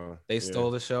the show. They stole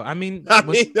the show. I mean,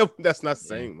 that's not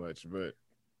saying much, but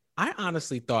I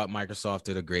honestly thought Microsoft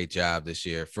did a great job this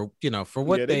year for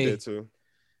what they did too.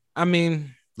 I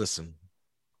mean, listen,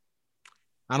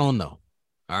 I don't know.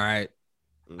 All right.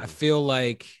 I feel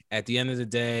like at the end of the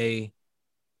day,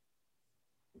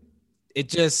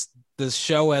 the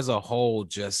show as a whole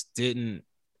just didn't.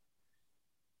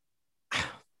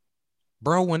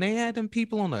 Bro, when they had them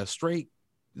people on a straight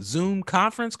Zoom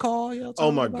conference call,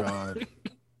 oh my God.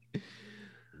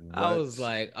 I was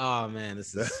like, oh man,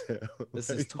 this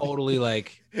is totally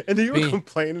like. And then you were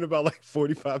complaining about like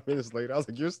 45 minutes later. I was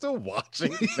like, you're still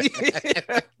watching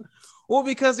that? Well,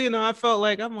 because I felt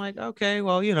like I'm like, okay,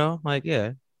 well, like,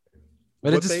 yeah.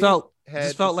 But it just felt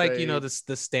like,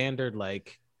 the standard,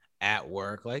 like, at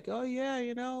work, like, oh yeah,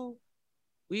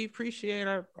 we appreciate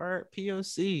our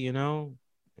POC, and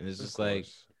it's just like,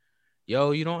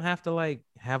 yo, you don't have to like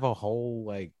have a whole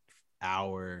like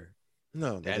hour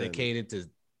dedicated to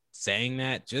saying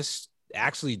that. Just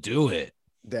actually do it.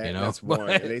 That's one.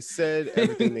 And they said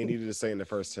everything they needed to say in the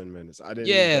first 10 minutes. I didn't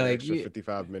need like extra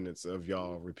 55 minutes of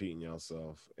y'all repeating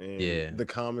yourself. And the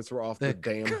comments were off the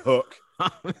damn hook.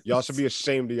 Y'all should be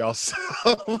ashamed of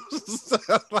yourselves.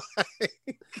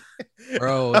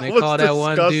 Bro, and they call that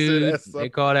one dude. They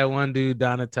call that one dude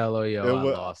Donatello. I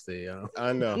lost it.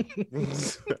 I know.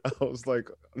 I was like,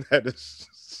 that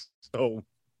is so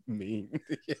mean.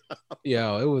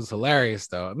 Yo, it was hilarious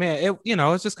though. Man,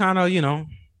 it's just kind of,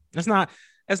 that's not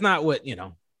what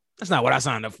that's not what I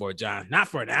signed up for, John. Not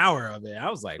for an hour of it. I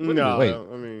was like, wait.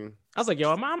 I was like,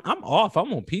 yo, I'm off.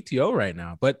 I'm on PTO right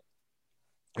now. But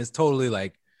it's totally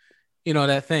like,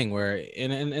 that thing where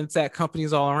and it's that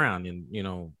companies all around,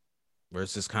 and where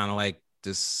it's just kind of like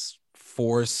this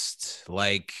forced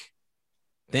like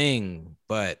thing.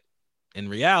 But in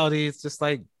reality, it's just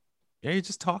like, yeah, you're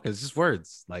just talking. It's just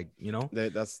words. Like,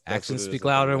 that's actions speak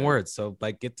louder than words. So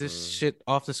like, get this shit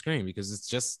off the screen, because it's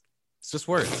just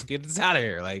words. Get this out of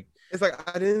here. Like, it's like,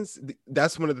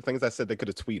 that's one of the things I said they could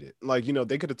have tweeted. Like,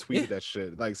 they could have tweeted that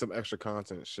shit, like some extra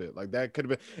content shit. Like that could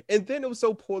have been, and then it was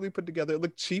so poorly put together. It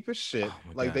looked cheap as shit.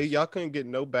 Like y'all couldn't get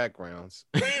no backgrounds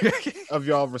of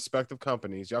y'all respective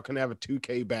companies. Y'all couldn't have a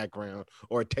 2K background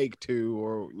or a Take-Two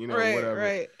or whatever.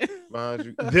 Right. Behind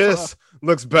you. This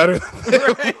looks better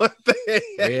than what they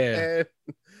had.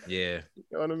 Yeah. You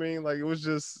know what I mean? Like, it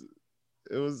was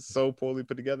so poorly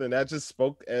put together, and that just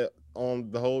spoke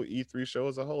on the whole E3 show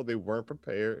as a whole. They weren't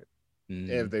prepared. And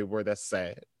if they were, that's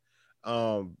sad.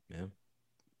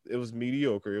 It was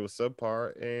mediocre. It was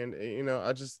subpar, and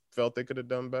I just felt they could have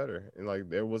done better, and like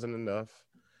there wasn't enough.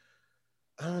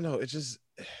 I don't know. It just,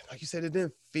 like you said, it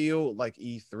didn't feel like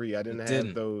E3. I didn't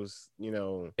have those.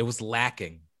 It was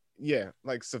lacking. Yeah,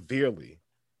 like severely.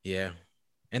 Yeah,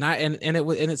 and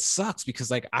it sucks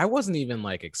because like I wasn't even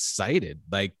like excited.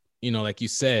 Like, like you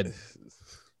said,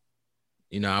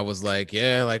 I was like,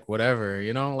 yeah, like whatever,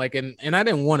 like, and I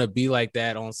didn't want to be like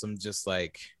that on some just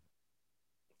like,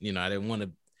 I didn't want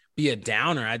to be a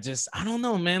downer. I don't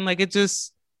know, man. Like it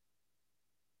just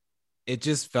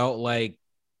felt like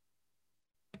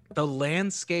the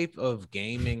landscape of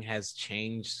gaming has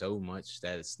changed so much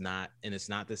that it's not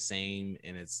the same.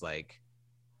 And it's like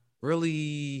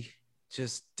really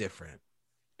just different.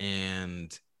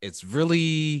 And it's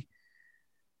really,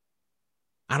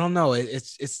 I don't know.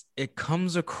 It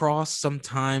comes across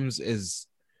sometimes as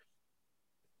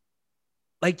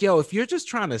like, yo, if you're just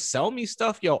trying to sell me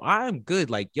stuff, yo, I'm good.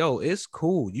 Like, yo, it's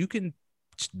cool. You can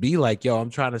be like, yo, I'm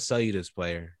trying to sell you this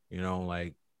player.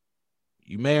 Like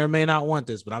you may or may not want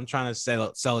this, but I'm trying to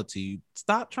sell it to you.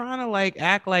 Stop trying to like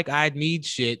act like I need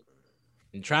shit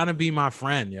and trying to be my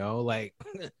friend, yo. Like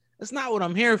that's not what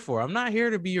I'm here for. I'm not here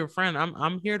to be your friend.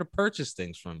 I'm here to purchase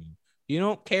things from you. You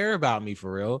don't care about me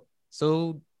for real.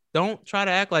 So don't try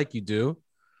to act like you do.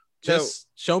 Just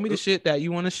show me the shit that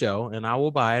you want to show, and I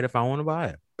will buy it if I want to buy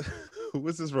it. Who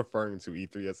is this referring to?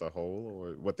 E3 as a whole,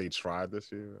 or what they tried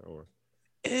this year, or?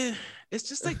 It's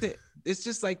just like that. It's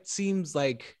just like seems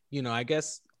like I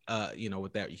guess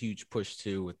with that huge push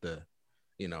too, with the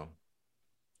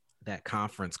that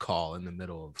conference call in the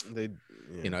middle of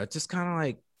it's just kind of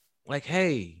like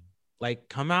hey, like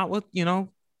come out with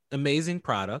amazing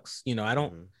products.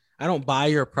 I don't buy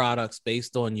your products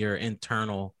based on your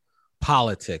internal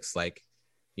politics. Like,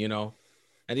 at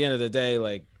the end of the day,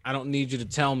 like, I don't need you to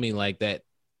tell me like that.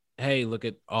 Hey, look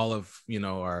at all of,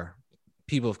 our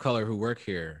people of color who work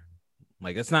here.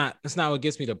 Like, that's not what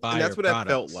gets me to buy. And that's what products.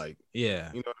 That felt like. Yeah.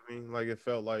 You know what I mean? Like, it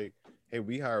felt like, hey,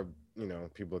 we hire,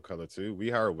 people of color too. We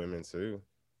hire women too.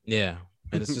 Yeah.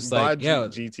 And it's just like, yeah,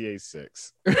 GTA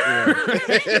 6,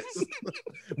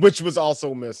 which was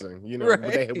also missing,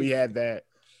 right. But we had that.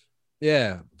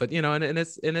 Yeah, but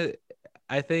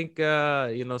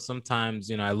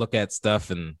sometimes, I look at stuff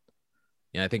and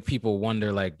I think people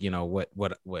wonder, like, what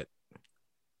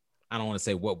I don't want to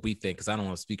say what we think, because I don't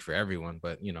want to speak for everyone,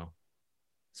 but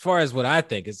as far as what I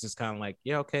think, it's just kind of like,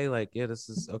 yeah, okay, like, yeah, this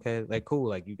is okay, like, cool,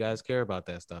 like, you guys care about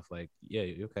that stuff, like, yeah,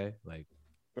 okay, like,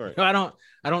 right. I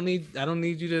don't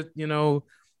need you to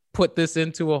put this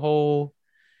into a whole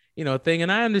thing.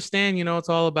 And I understand, it's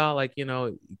all about, like,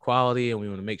 equality, and we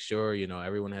want to make sure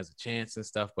everyone has a chance and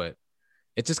stuff, but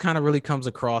it just kind of really comes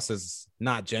across as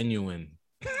not genuine.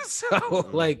 So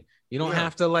like, you don't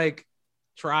have to like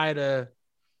try to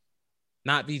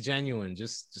not be genuine.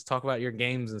 Just talk about your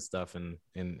games and stuff, and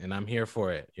I'm here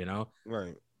for it,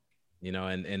 Right.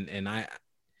 And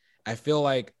I feel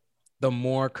like the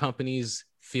more companies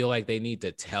feel like they need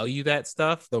to tell you that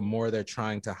stuff, the more they're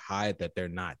trying to hide that they're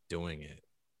not doing it,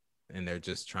 and they're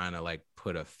just trying to like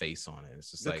put a face on it.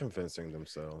 It's just they're like convincing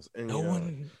themselves, and no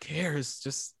one cares.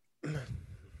 Just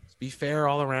be fair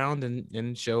all around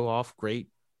and show off great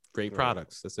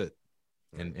products. That's it.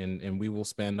 And we will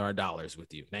spend our dollars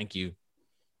with you. Thank you.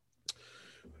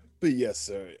 But yes,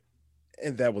 sir.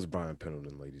 And that was Brian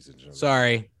Pendleton, ladies and gentlemen.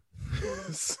 Sorry.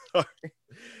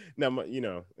 Now,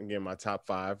 again, my top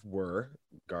 5 were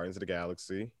Guardians of the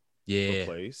Galaxy,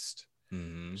 Replaced,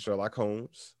 Sherlock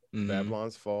Holmes,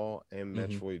 Babylon's Fall, and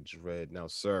Metroid Dread. Now,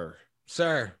 sir,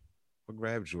 what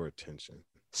grabbed your attention?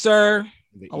 Sir,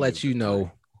 I'll let you know.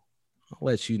 I'll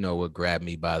let you know what grabbed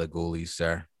me by the ghoulies,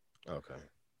 sir. Okay.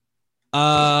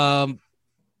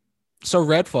 So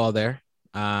Redfall there.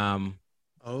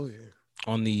 Oh yeah.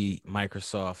 On the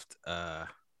Microsoft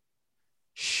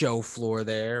show floor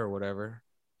there or whatever.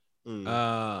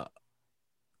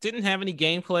 Didn't have any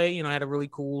gameplay. Had a really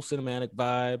cool cinematic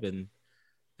vibe and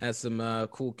had some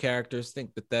cool characters.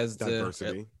 Think Bethesda,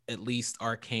 at least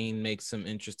Arcane, makes some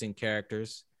interesting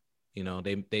characters.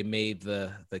 They made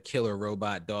the killer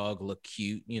robot dog look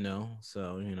cute.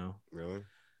 So really.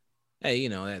 Hey,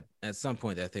 at some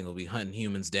point that thing will be hunting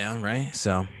humans down, right?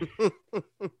 So,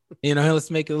 let's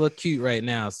make it look cute right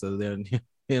now. So then,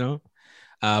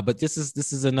 but this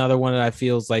is another one that I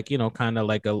feels like, kind of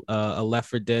like a Left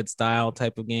 4 Dead style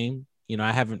type of game.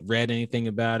 I haven't read anything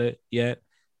about it yet.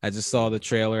 I just saw the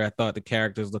trailer. I thought the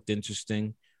characters looked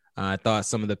interesting. I thought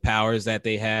some of the powers that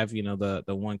they have, the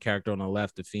one character on the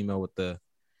left, the female with the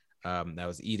that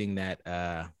was eating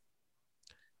that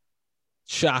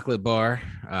chocolate bar.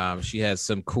 She has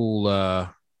some cool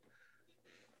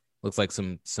looks like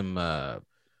some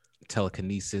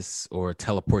telekinesis or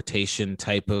teleportation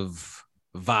type of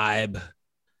vibe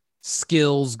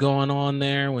skills going on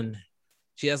there. When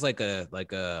she has like an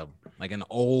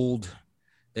old,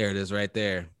 there it is right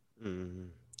there.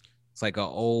 It's like an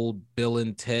old Bill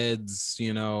and Ted's,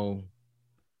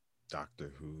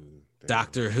 Doctor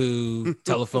Who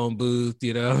telephone booth,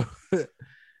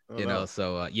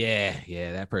 so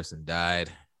yeah, that person died,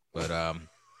 but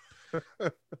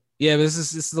yeah,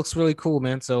 this looks really cool,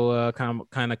 man. So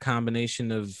kind of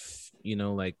combination of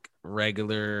like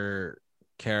regular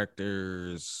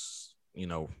characters,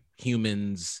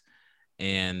 humans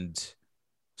and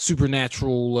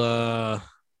supernatural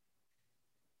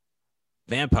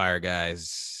vampire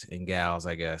guys and gals,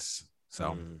 I guess.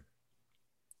 So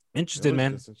interested,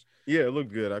 man. Yeah, it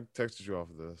looked good. I texted you off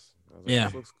of this. I was like,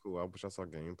 this looks cool. I wish I saw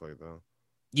gameplay though.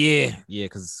 Yeah,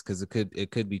 because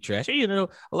it could be trash. A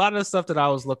lot of the stuff that I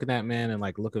was looking at, man, and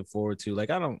like looking forward to, like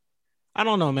I don't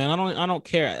know, man. I don't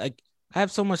care. Like I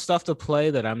have so much stuff to play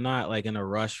that I'm not like in a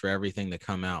rush for everything to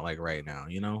come out like right now,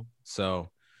 So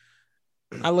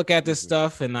I look at this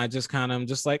stuff and I just kind of am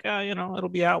just like, it'll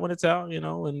be out when it's out, and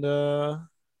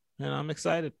I'm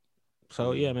excited.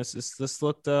 So yeah, man, this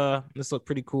looked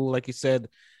pretty cool. Like you said,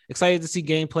 excited to see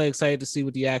gameplay, excited to see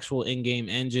what the actual in-game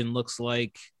engine looks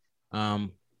like.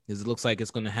 Because it looks like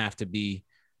it's going to have to be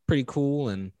pretty cool,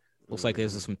 and looks like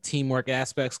there's some teamwork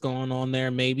aspects going on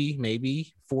there.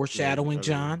 Maybe foreshadowing,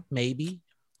 John, maybe,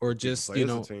 or just Do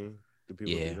people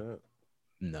do that?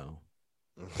 No.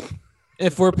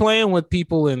 If we're playing with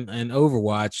people in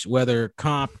Overwatch, whether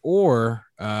comp or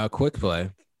quick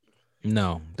play,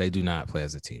 no, they do not play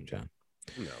as a team, John.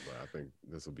 No, but I think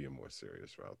this will be a more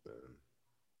serious route then.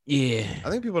 Yeah, I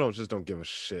think people don't give a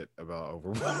shit about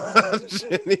Overwatch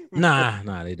anymore.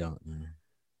 Nah, they don't.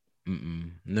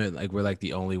 No, like we're like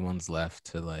the only ones left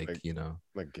to like give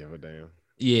a damn.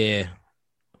 Yeah,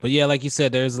 but yeah, like you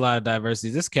said, there's a lot of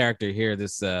diversity. This character here,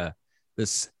 this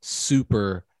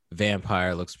super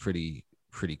vampire looks pretty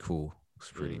cool.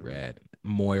 Looks pretty rad.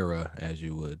 Moira, as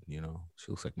you would, she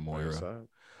looks like Moira.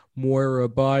 Moira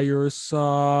by your side.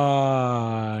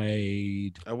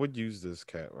 I would use this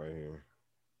cat right here.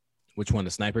 Which one?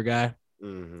 The sniper guy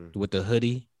with the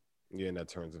hoodie? Yeah, and that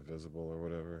turns invisible or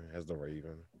whatever. Has the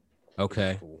Raven.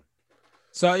 Okay. Cool.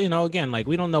 So, again, like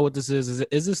we don't know what this is.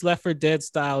 Is this Left 4 Dead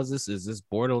style? Is this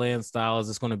Borderlands style? Is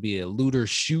this going to be a looter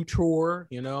shooter?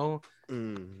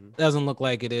 Doesn't look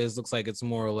like it is. Looks like it's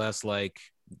more or less like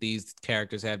these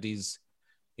characters have these,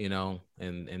 and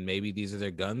maybe these are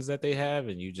their guns that they have,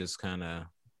 and you just kind of,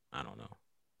 I don't know.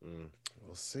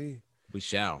 We'll see. We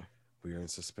shall. We are in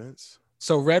suspense.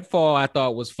 So Redfall, I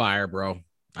thought was fire, bro.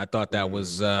 I thought that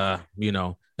was,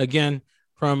 again,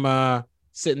 from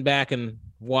sitting back and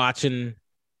watching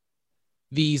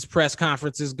these press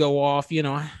conferences go off,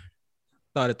 I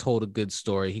thought it told a good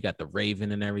story. He got the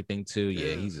Raven and everything too.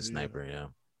 Yeah, he's a sniper. Yeah,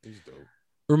 he's dope.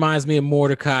 Reminds me of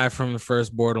Mordecai from the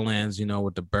first Borderlands.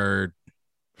 With the bird.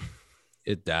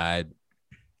 It died.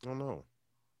 Oh no.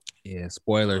 Yeah,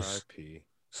 spoilers. R.I.P.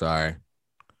 Sorry.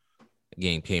 The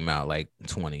game came out like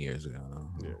 20 years ago.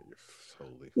 Yeah, you're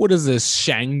totally. What is this?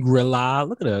 Shangri-La?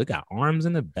 Look at it. It got arms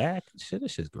in the back. Shit,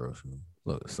 this shit's gross.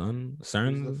 Look, CERN.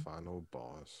 The final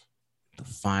boss. The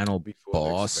final before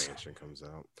boss. The expansion comes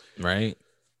out. Right.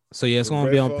 So yeah, it's going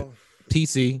to be on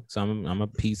PC. So I'm a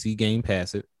PC Game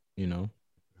Pass it. Yeah,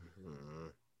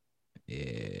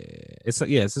 it's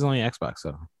only Xbox.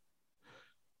 So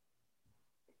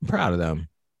I'm proud of them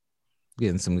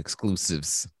getting some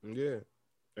exclusives. Yeah.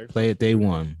 Play it day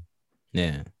one.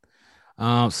 Yeah.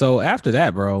 So after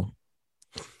that, bro,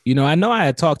 I know I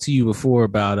had talked to you before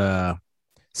about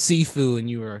Sifu, and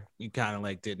you kind of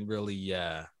like didn't really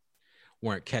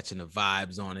weren't catching the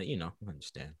vibes on it. I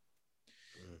understand.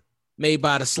 Made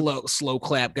by the slow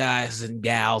clap guys and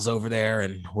gals over there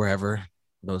and wherever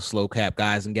those slow clap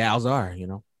guys and gals are.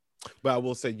 But I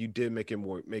will say you did make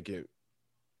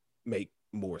make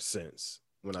more sense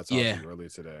when I talked to you earlier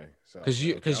today.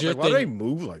 Because why do they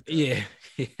move like that? Yeah.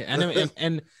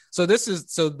 and so this is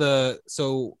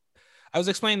so I was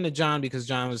explaining to John because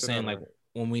John was saying like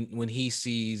when he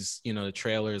sees the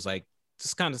trailers, like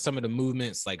just kind of some of the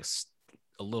movements like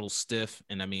a little stiff,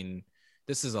 and I mean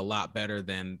this is a lot better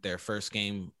than their first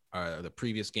game or the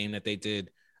previous game that they did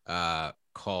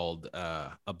called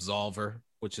Absolver,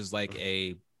 which is like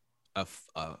a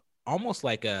almost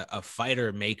like a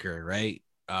fighter maker, right?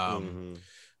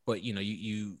 But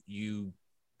you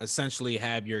essentially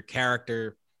have your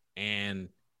character and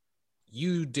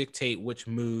you dictate which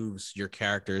moves your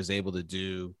character is able to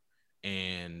do,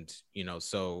 and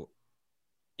so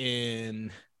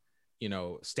in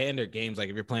standard games, like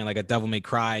if you're playing like a Devil May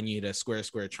Cry and you need a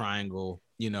square triangle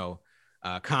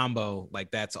combo,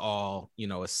 like that's all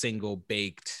a single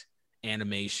baked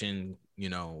animation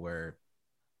where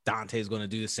Dante's going to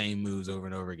do the same moves over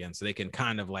and over again, so they can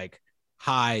kind of like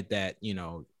hide that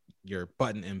your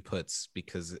button inputs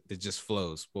because it just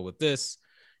flows. But with this,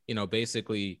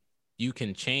 basically you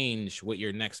can change what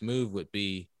your next move would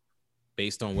be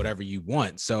based on whatever you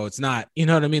want. So it's not, what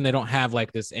I mean? They don't have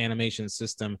like this animation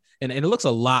system, and it looks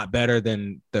a lot better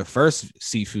than the first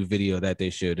Sifu video that they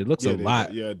showed. It looks a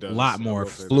lot more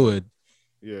fluid.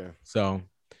 Yeah. So,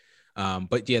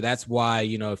 but yeah, that's why,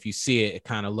 if you see it, it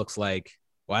kind of looks like,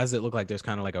 why does it look like there's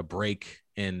kind of like a break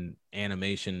in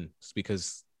animation? It's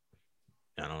because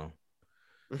I don't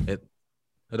know.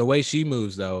 The way she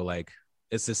moves though, like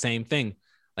it's the same thing.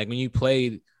 Like when you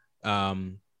play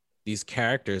these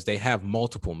characters, they have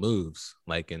multiple moves,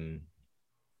 like, and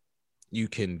you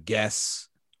can guess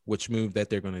which move that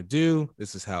they're going to do.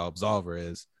 This is how Absolver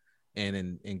is.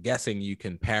 And in guessing, you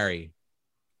can parry,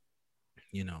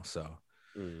 so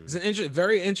it's an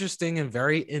very interesting and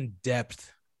very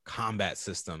in-depth combat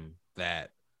system that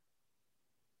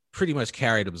pretty much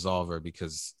carried Absolver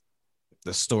because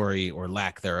the story or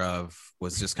lack thereof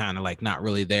was just kind of like not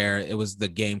really there. It was the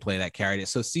gameplay that carried it.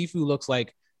 So Sifu looks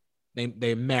like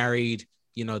they married,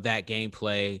 that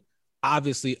gameplay,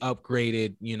 obviously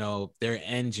upgraded, their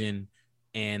engine,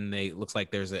 and they looks like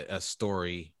there's a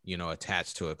story,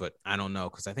 attached to it. But I don't know,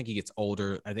 because I think he gets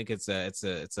older. I think it's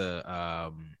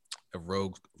a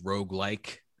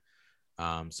roguelike.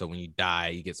 So when you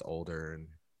die, he gets older and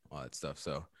all that stuff.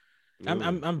 So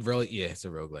I'm really, it's a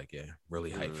roguelike,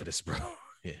 really hyped for this, bro.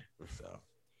 Yeah. So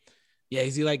yeah,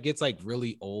 he like gets like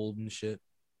really old and shit.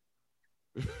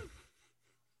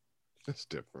 That's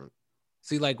different.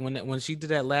 See, like when she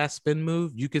did that last spin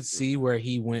move, you could see where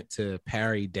he went to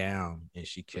parry down and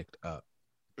she kicked up.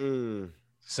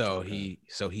 So okay.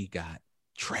 he got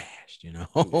trashed, Yeah.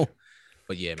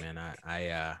 But yeah, man,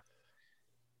 I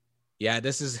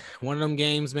this is one of them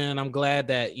games, man. I'm glad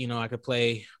that I could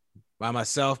play by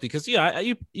myself because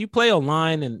you play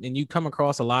online and you come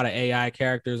across a lot of AI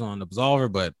characters on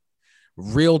Absolver, but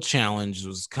real challenge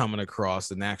was coming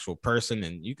across an actual person,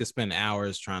 and you could spend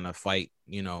hours trying to fight,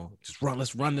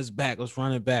 let's run this back, let's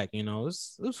run it back. It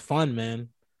was fun, man.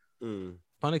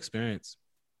 Fun experience.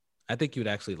 I think you would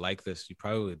actually like this. You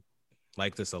probably would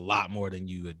like this a lot more than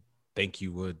you would think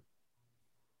you would.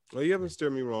 Well, you haven't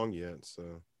steered me wrong yet, so.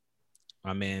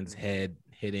 My man's head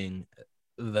hitting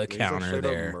the counter like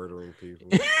there, murdering people.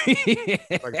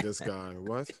 Like this guy.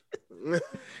 What?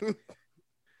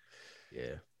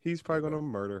 Yeah, he's probably gonna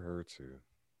murder her too.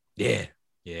 Yeah,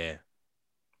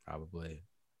 probably.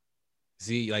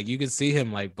 See, like you can see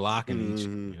him like blocking each.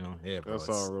 Yeah, bro. That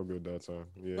saw real good that time.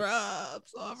 Yeah, bro,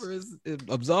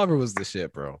 Absolver was the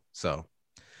shit, bro. So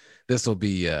this will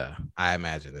be. I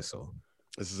imagine this will.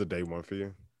 This is a day one for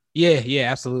you. Yeah,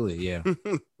 absolutely. Yeah.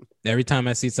 Every time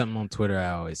I see something on Twitter,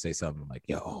 I always say something like,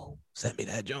 "Yo, send me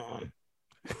that, John."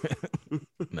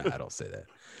 No, I don't say that.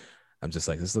 I'm just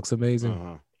like, this looks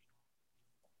amazing.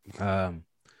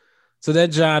 So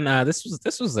then, John,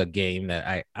 this was a game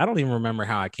that I don't even remember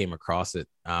how I came across it.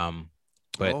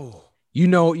 But you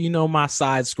know my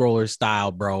side scroller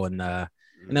style, bro, and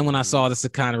then when I saw this,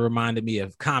 it kind of reminded me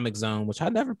of Comix Zone, which I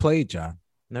never played, John.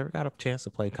 Never got a chance to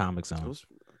play Comix Zone.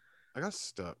 I got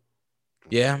stuck.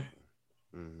 Yeah.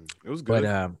 It was good.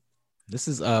 But this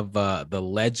is of the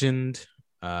legend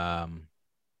of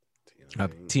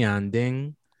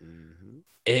Tianding.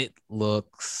 It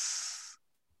looks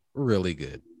really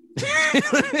good.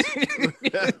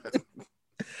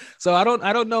 So I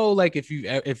don't know, like, if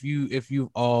you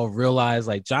all realize,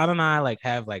 like, John and I like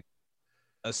have like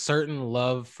a certain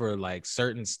love for like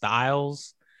certain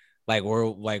styles. Like we're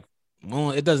like,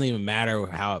 well, it doesn't even matter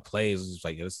how it plays. It's just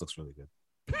like, this looks really good.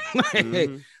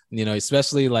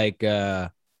 Especially like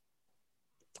I'd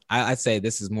say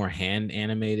this is more hand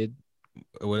animated,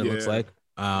 what it looks like.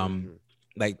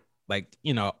 Like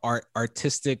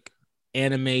artistic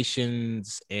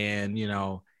animations and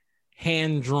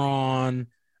hand drawn,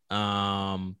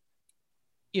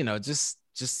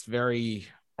 just very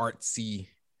artsy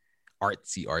art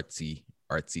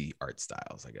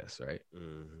styles, I guess, right?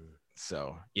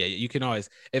 So yeah, you can always,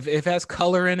 if it has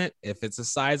color in it, if it's a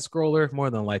side scroller,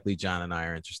 more than likely John and I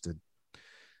are interested.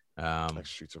 Like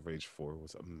Streets of Rage 4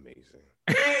 was amazing.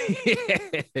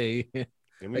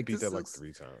 And we beat that like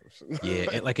 3 times.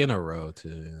 Yeah, like in a row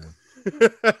too.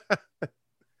 But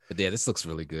yeah, this looks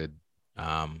really good.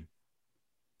 I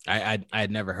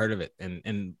had never heard of it,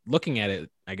 and looking at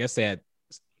it, I guess they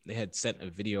had sent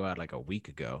a video out like a week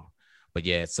ago. But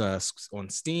yeah, it's on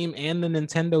Steam and the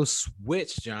Nintendo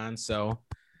Switch, John. So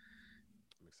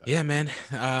yeah, man.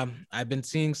 I've been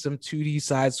seeing some 2D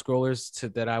side scrollers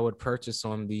that I would purchase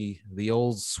on the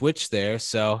old Switch there.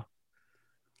 So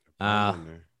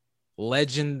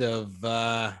Legend of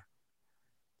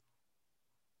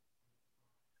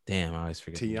damn, I always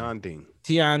forget.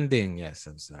 Tianding. Yes,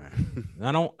 I'm sorry.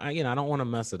 I don't want to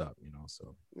mess it up,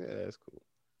 so yeah, that's cool.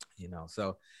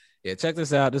 So yeah, check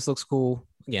this out. This looks cool.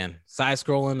 Again, side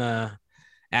scrolling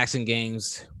action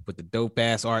games with the dope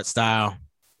ass art style.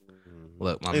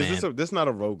 Look, my man. This not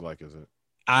a roguelike, is it?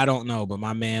 I don't know, but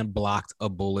my man blocked a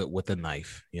bullet with a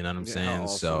knife. You know what I'm saying?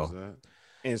 So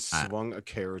and swung a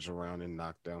carriage around and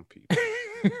knocked down people.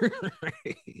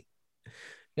 Right.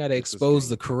 Gotta expose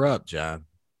the corrupt, John.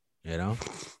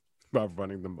 By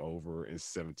running them over in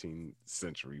 17th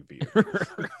century vehicles.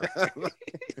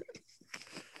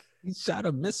 He shot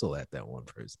a missile at that one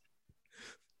person.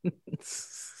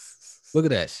 Look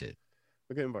at that shit.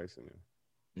 Look at M. Bison.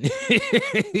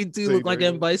 He do look like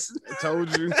M. Bison. I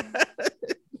told you.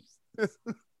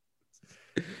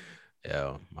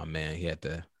 Yo, my man, he had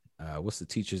the what's the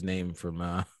teacher's name from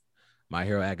My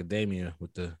Hero Academia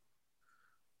with the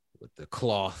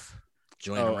cloth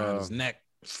joint around his neck.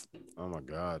 Oh my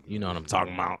god. You know what I'm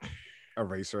talking about.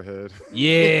 Eraserhead.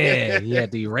 Yeah, he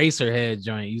had the Eraserhead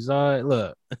joint. You saw it?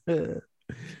 Look.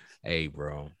 Hey,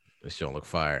 bro. This don't look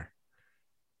fire.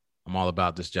 I'm all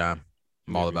about this, John.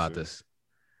 I'm all about this.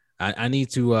 I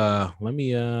need to let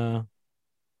me I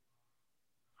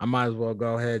might as well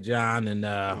go ahead, John, and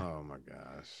oh my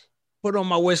gosh. Put it on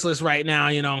my wish list right now,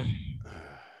 you might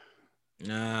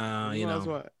as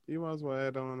well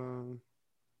add on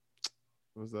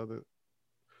what was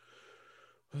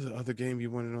the other game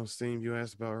you wanted on Steam you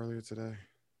asked about earlier today?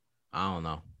 I don't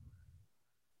know.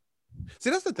 See,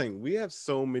 that's the thing. We have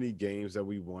so many games that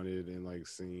we wanted and like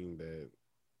seen that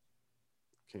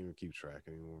can't even keep track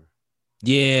anymore.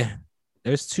 Yeah,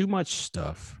 there's too much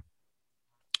stuff.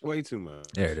 Way too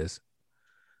much. There it is.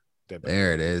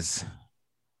 There it is.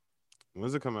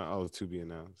 When's it come out? Oh, to be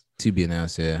announced. To be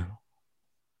announced, yeah.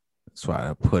 That's why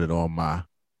I put it on my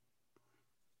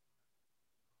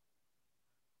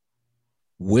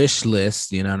wish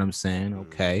list. You know what I'm saying?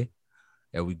 Okay,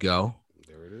 there we go.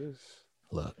 There it is.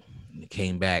 Look,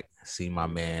 came back, see my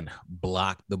man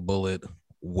block the bullet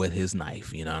with his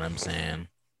knife. You know what I'm saying?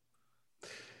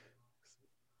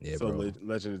 Yeah, so bro.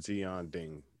 Legend of Tion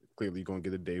Ding. Clearly, you're gonna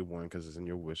get a day one because it's in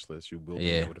your wish list. You will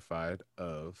be notified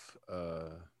of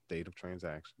date of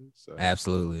transaction. So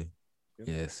absolutely, yes,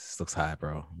 this looks high,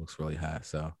 bro. Looks really high.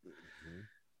 So,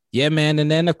 yeah, man. And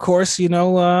then of course, you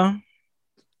know,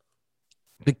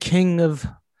 the king of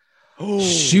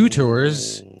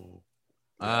shooters,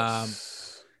 the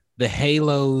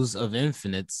Halos of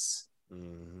Infinites,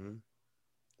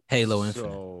 Halo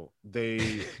Infinite. So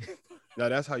they now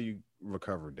that's how you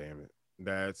recover. Damn it,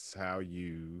 that's how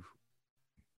you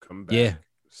come back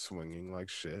swinging like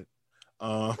shit.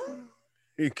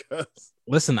 Because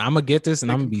listen, I'm gonna get this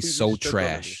and I'm gonna be so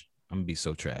trash. I'm gonna be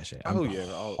so trash. I'm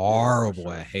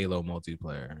horrible at Halo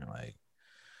multiplayer. Like,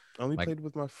 I only played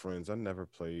with my friends. I never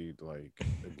played like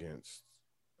against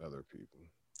other people.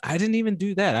 I didn't even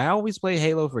do that. I always played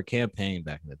Halo for campaign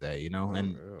back in the day, you know.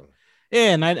 And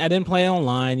and I didn't play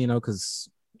online, you know, because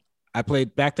I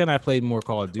played back then. I played more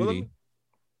Call of Duty.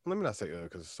 Let me not say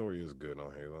because the story is good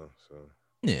on Halo. So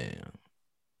yeah.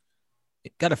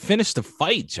 Got to finish the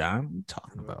fight, John. What are you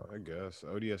talking about? I guess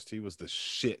ODST was the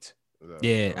shit.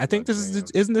 Yeah, I think this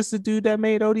isn't this the dude that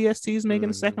made ODSTs making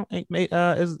a second?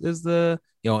 Is the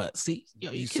see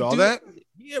you saw that?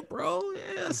 Yeah, bro.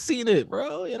 Yeah, I seen it,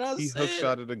 bro. You know, he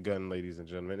hookshotted a gun, ladies and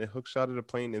gentlemen. And hookshotted a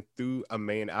plane and threw a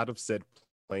man out of said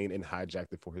plane and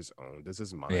hijacked it for his own. This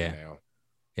is mine now.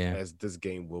 Yeah, as this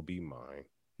game will be mine.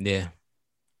 Yeah,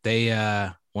 they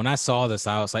when I saw this,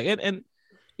 I was like, and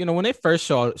you know, when they first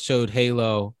showed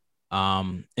Halo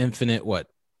Infinite, what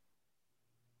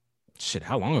shit,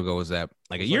 how long ago was that?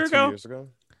 Like a year ago? 2 years ago?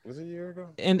 Was it a year ago?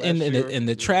 And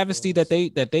the travesty that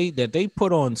they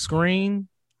put on screen.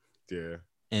 Yeah.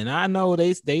 And I know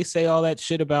they say all that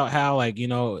shit about how, like, you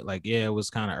know, like, yeah, it was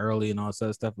kind of early and all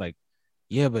that stuff. Like,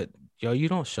 yeah, but yo, you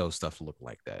don't show stuff look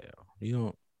like that, yo. You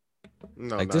don't.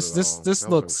 No, like this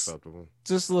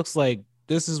looks like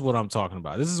this is what I'm talking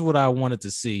about. This is what I wanted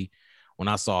to see when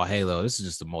I saw Halo. This is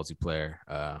just a multiplayer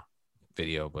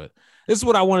video, but this is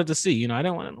what I wanted to see. You know, I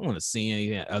don't want to see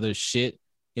any other shit,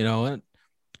 you know, and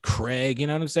Craig, you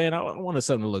know what I'm saying? I wanted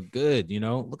something to look good, you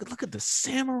know. Look at the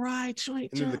samurai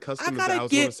joint. And then the customization, I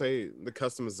was gonna say the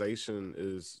customization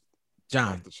is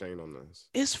off the chain on this.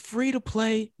 It's free to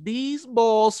play. These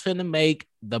balls finna make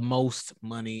the most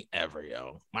money ever,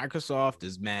 yo. Microsoft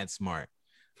is mad smart.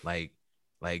 Like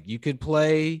you could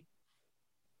play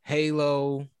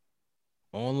Halo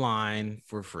online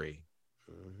for free.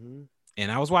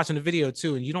 And I was watching the video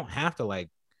too, and you don't have to like.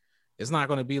 It's not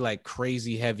going to be like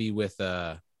crazy heavy with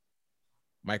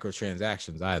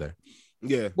microtransactions either.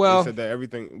 Yeah. Well, they said that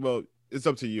everything. Well, it's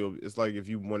up to you. It's like if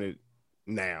you want it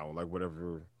now, like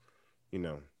whatever, you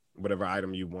know, whatever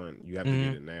item you want, you have to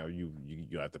get it now. You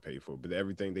have to pay for it. But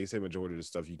everything they say, majority of the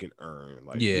stuff you can earn.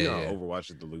 Like you know,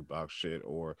 Overwatch is the loot box shit,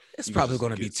 or it's probably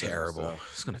going to be terrible.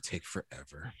 It's going to take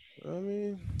forever. I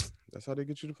mean, that's how they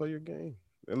get you to play your game.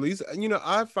 At least, you know,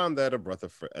 I found that a breath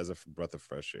of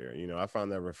fresh air. You know, I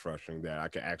found that refreshing that I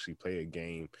could actually play a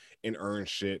game and earn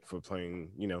shit for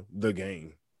playing, you know, the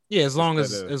game. Yeah, as long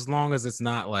as it's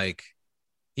not like,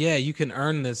 yeah, you can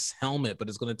earn this helmet, but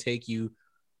it's going to take you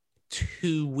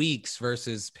 2 weeks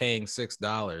versus paying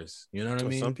 $6. You know what I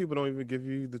mean? Some people don't even give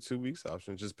you the 2 weeks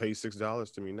option. Just pay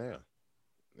 $6 to me now.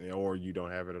 Or you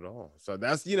don't have it at all. So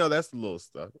that's, you know, that's the little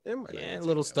stuff.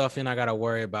 Little stuff. And I got to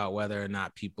worry about whether or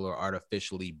not people are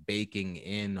artificially baking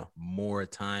in more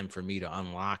time for me to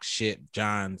unlock shit,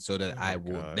 John, so that I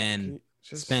will then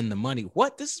spend the money.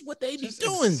 What? This is what they be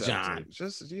doing, John.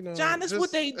 Just, you know, John, this is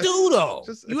what they do, though.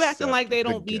 You acting like they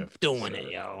don't be doing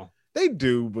it, yo. They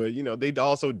do, but, you know, they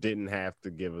also didn't have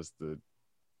to give us the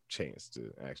chance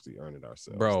to actually earn it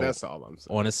ourselves. Bro, that's all I'm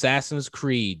saying. On Assassin's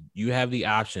Creed, you have the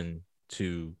option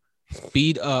to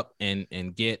speed up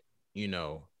and get, you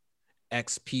know,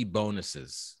 XP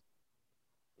bonuses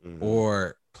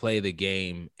or play the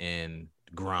game and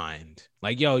grind.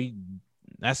 Like, yo,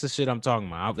 that's the shit I'm talking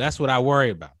about. That's what I worry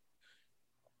about.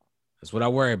 That's what I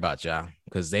worry about, y'all,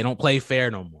 because they don't play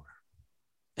fair no more.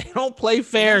 They don't play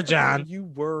fair, John. You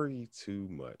worry too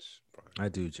much, Brian. I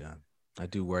do, John. I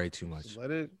do worry too much. Just let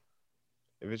it.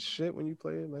 If it's shit when you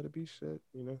play it, let it be shit.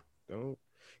 You know, don't,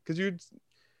 because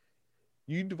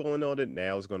you doing all that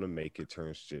now is gonna make it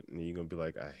turn shit, and you're gonna be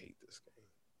like, I hate this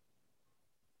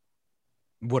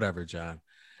game. Whatever, John.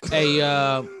 Hey,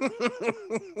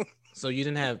 so you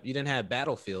didn't have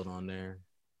Battlefield on there?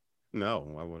 No,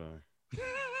 why would I?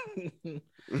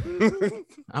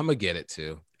 I'm gonna get it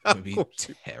too. I'm gonna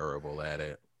be terrible at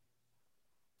it.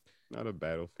 Not a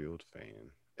Battlefield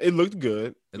fan. It looked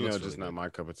good. It looks really just not good. my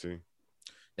cup of tea.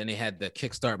 Then they had the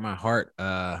Kickstart My Heart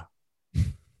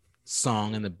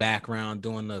song in the background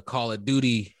doing the Call of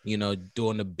Duty,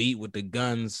 doing the beat with the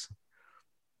guns.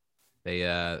 They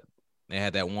had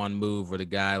that one move where the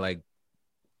guy like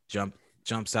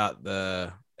jumps out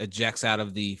ejects out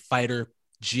of the fighter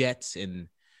jet and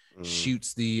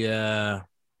shoots the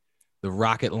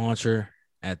rocket launcher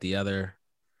at the other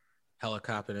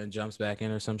helicopter and then jumps back in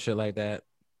or some shit like that.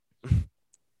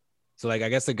 So like I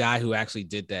guess the guy who actually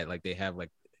did that, like they have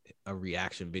like a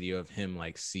reaction video of him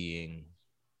like seeing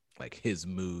like his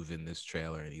move in this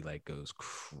trailer and he like goes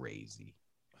crazy.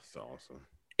 That's awesome.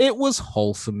 It was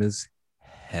wholesome as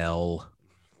hell.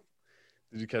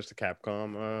 Did you catch the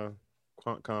Capcom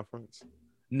conference?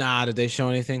 Nah, did they show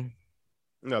anything?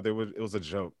 No, it was a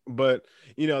joke. But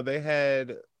they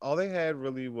had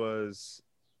really was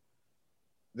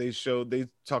they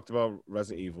talked about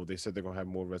Resident Evil. They said they're gonna have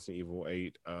more Resident Evil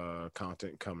 8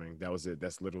 content coming. That was it.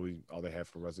 That's literally all they had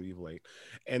for Resident Evil 8.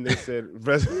 And they said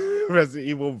Resident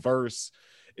Evil Verse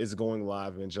is going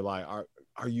live in July.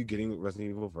 Are you getting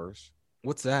Resident Evil Verse?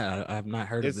 What's that? I have not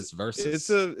heard of this Versus.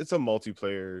 It's a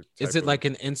multiplayer. Is it like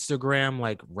an Instagram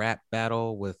like rap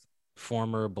battle with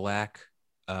former black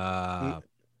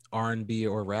R&B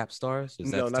or rap stars?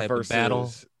 Is that the type of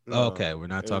battle? No, okay, we're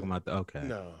not talking about the okay.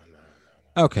 No.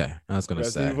 Okay, I was gonna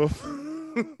say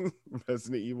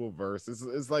Resident Evil Verse.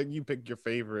 It's like you pick your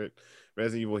favorite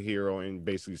Resident Evil hero and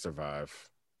basically survive.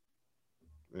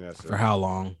 And for how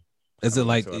long? Is it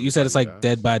like you said? It's like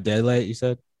Dead by Daylight. You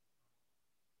said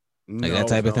like that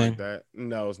type of thing. Like that.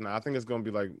 No, it's not. I think it's gonna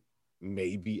be like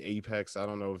maybe Apex. I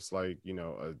don't know if it's like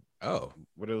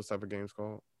what are those type of games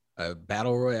called? A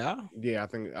battle royale? Yeah,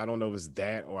 I don't know if it's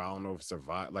that or I don't know if it's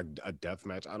survive like a death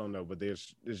match. I don't know, but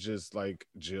it's just like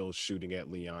Jill shooting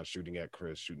at Leon, shooting at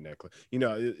Chris, shooting at Claire.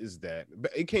 It is that.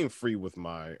 But it came free with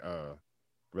my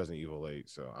Resident Evil 8,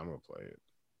 so I'm gonna play it.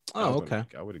 Oh, okay.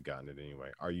 I would have gotten it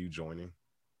anyway. Are you joining?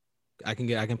 I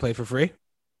can play for free?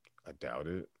 I doubt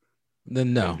it.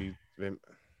 Then no. Maybe. And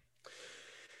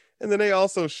then they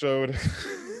also showed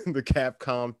the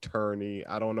Capcom tourney.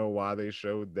 I don't know why they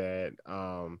showed that.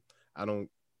 I don't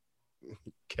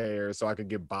care, so I could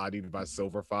get bodied by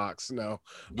Silver Fox. No.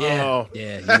 Yeah,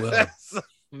 you will.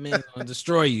 Man, I'll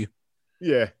destroy you.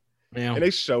 Yeah. Man. And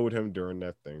they showed him during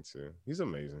that thing too. He's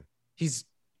amazing. He's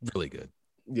really good.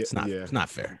 Yeah, it's not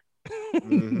fair.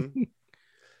 Mm-hmm.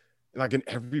 Like in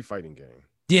every fighting game.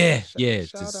 Yeah,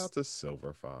 Shout out to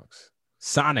Silver Fox.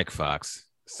 Sonic Fox.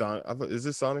 Is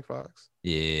it Sonic Fox?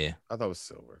 Yeah. I thought it was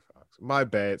Silver Fox. My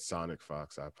bad, Sonic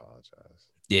Fox. I apologize.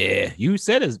 Yeah, you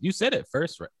said it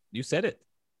first, right? You said it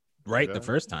right the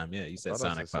first time. Yeah, you said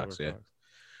Sonic Fox. Yeah. Fox.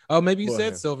 Oh, maybe you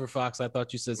said Silver Fox. I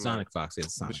thought you said Sonic Fox. Yeah,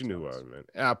 Sonic. But you knew what I meant.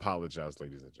 I apologize,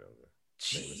 ladies and gentlemen.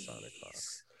 Jeez. Sonic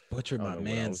Fox. Butchered my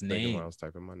man's name. When I was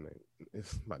typing my name.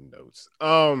 It's my notes.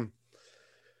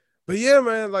 But yeah,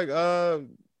 man, like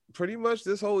pretty much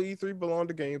this whole E3 belonged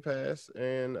to Game Pass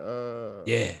and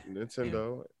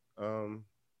Nintendo. Yeah.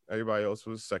 Everybody else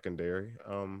was secondary.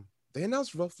 They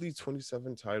announced roughly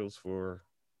 27 titles for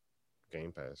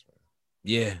Game Pass, man.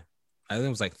 Yeah. I think it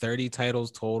was like 30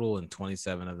 titles total and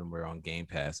 27 of them were on Game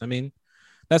Pass. I mean,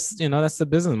 that's the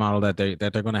business model that they're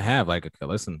going to have. Like, okay,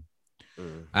 listen,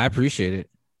 I appreciate it.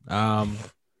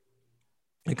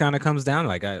 It kind of comes down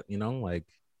like like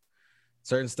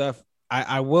certain stuff.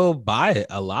 I will buy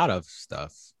a lot of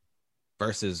stuff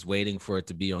versus waiting for it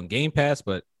to be on Game Pass.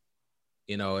 But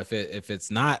if it's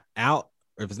not out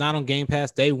or if it's not on Game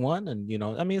Pass day one, and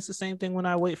I mean it's the same thing when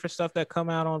I wait for stuff that come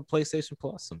out on PlayStation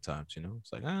Plus. Sometimes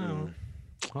it's like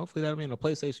hopefully that'll be in a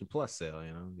PlayStation Plus sale.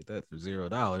 Get that for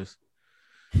 $0.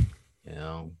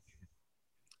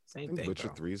 Same thing.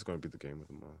 Witcher 3 is going to be the game of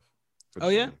the month. Oh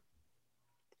yeah.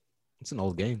 It's an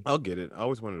old game. I'll get it. I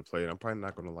always wanted to play it. I'm probably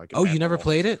not going to like it. Oh, you never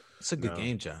played it? It's a good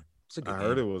game, John. It's a good game. I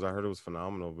heard it was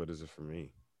phenomenal, but is it for me?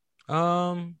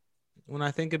 When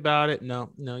I think about it,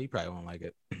 no, you probably won't like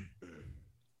it.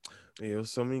 Yeah, there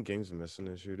was so many games missing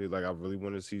this year, dude. Like I really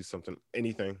wanted to see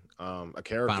anything. A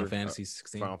character. Final Fantasy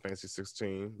 16. Final Fantasy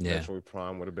 16. Yeah. Metroid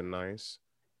Prime would have been nice.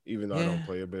 Even though I don't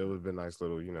play it, but it would have been nice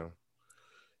little,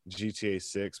 GTA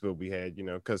 6, but we had,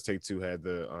 because Take-Two had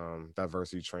the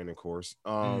diversity training course.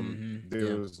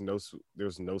 There was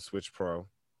no Switch Pro.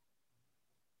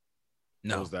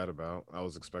 No. What was that about? I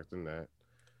was expecting that.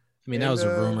 I mean, that was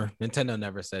a rumor. Nintendo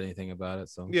never said anything about it.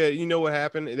 So yeah, you know what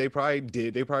happened? They probably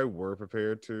did. They probably were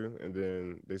prepared to, and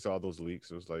then they saw those leaks.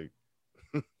 It was like,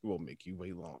 we'll make you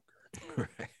wait longer.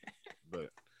 Right. But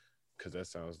because that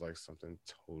sounds like something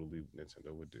totally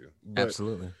Nintendo would do. But,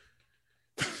 absolutely.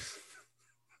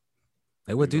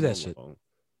 They would do that shit.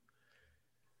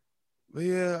 But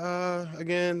yeah,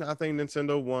 again, I think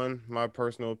Nintendo won. My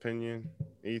personal opinion,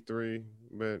 E3.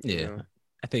 But yeah,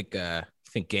 I think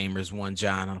gamers won,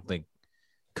 John. I don't think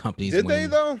companies did win. They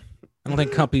though? I don't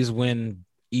think companies win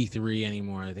E3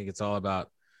 anymore. I think it's all about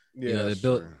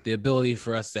the ability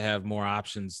for us to have more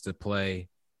options to play.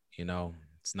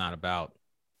 It's not about.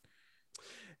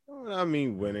 I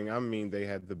mean winning. I mean they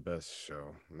had the best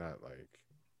show, not like.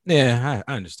 Yeah,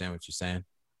 I understand what you're saying,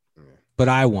 but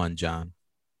I won, John.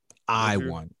 I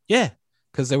won. Yeah,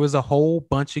 because there was a whole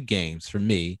bunch of games for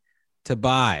me to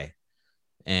buy.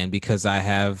 And because I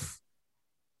have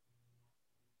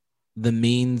the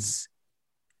means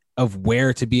of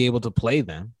where to be able to play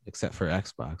them, except for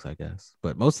Xbox, I guess.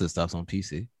 But most of the stuff's on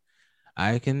PC.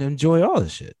 I can enjoy all the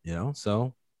shit,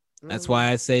 So that's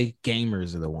why I say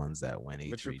gamers are the ones that win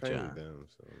E3, John. Them,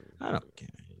 so. I don't care,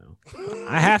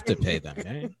 I have to pay them,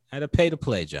 right? I had to pay to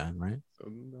play, John, right?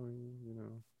 So,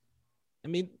 I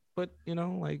mean, but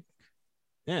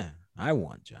yeah, I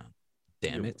won, John.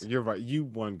 Damn it. You're right. You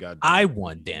won, goddamn. I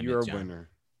won, damn You're it, John. You're a winner.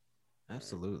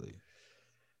 Absolutely.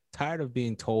 Tired of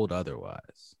being told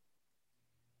otherwise.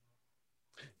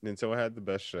 Nintendo had the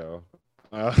best show.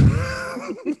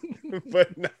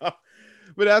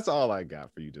 But that's all I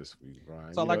got for you this week, Brian.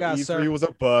 That's all I got, E3 sir. Was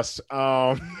a bust. It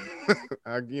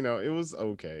was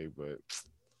okay, but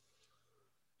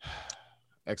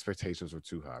expectations were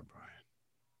too high, Brian.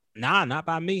 Nah, not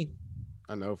by me.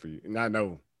 I know for you. I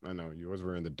know. Yours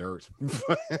were in the dirt.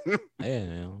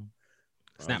 Yeah,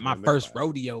 it's not my first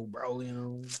rodeo, bro. Yeah,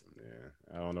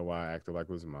 I don't know why I acted like it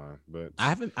was mine, but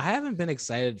I haven't been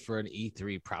excited for an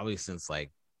E3 probably since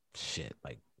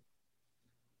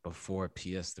before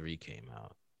PS3 came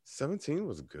out. 17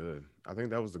 was good. I think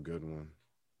that was the good one.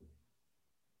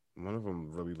 One of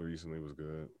them really recently was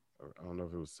good. I don't know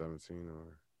if it was 17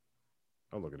 or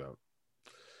I'll look it up.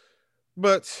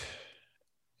 But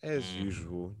as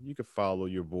usual, you can follow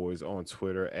your boys on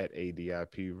Twitter at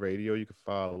ADIP Radio. You can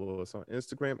follow us on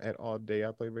Instagram at All Day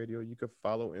I Play Radio. You can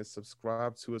follow and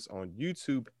subscribe to us on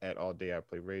YouTube at All Day I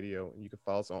Play Radio. And you can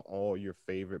follow us on all your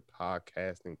favorite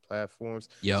podcasting platforms.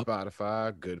 Yep.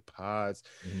 Spotify, Good Pods,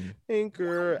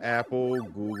 Anchor, Apple,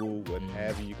 Google, what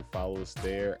have you. You can follow us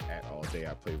there at All Day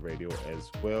I Play Radio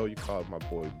as well. You can follow my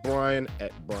boy Brian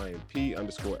at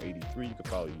BrianP_83. You can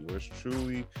follow yours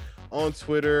truly on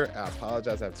Twitter. I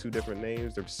apologize, I have two different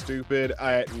names. They're stupid.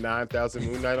 I at 9000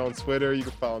 Moon Knight on Twitter. You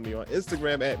can follow me on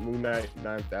Instagram at Moon Knight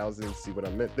 9000. See what I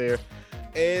meant there.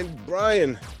 And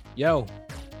Brian, yo,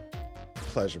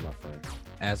 pleasure, my friend.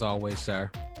 As always,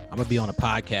 sir. I'm gonna be on a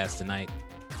podcast tonight.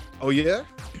 Oh yeah?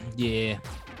 Yeah.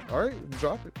 All right,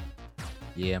 drop it.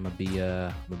 Yeah, I'm gonna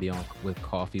be on with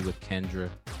Coffee with Kendra.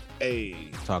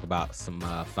 Hey. Talk about some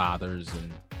fathers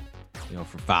and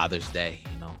for Father's Day,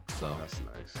 So that's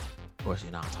nice. Of course,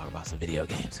 I'll talk about some video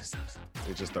games and stuff. So.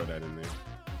 You just throw that in there.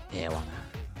 Yeah, why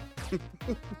not?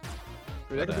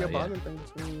 That could be a bonding thing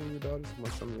between you and your daughters.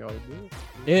 Something y'all do.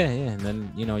 Yeah. And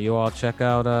then, you all check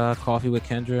out Coffee with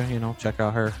Kendra. Check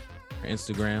out her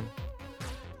Instagram.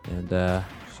 And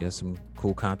she has some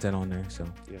cool content on there. So,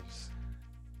 yes.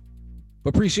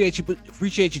 But appreciate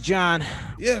you, John.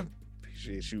 Yeah.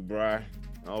 Appreciate you, Brian.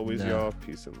 Always, y'all.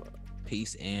 Peace and love.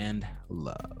 Peace and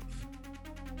love.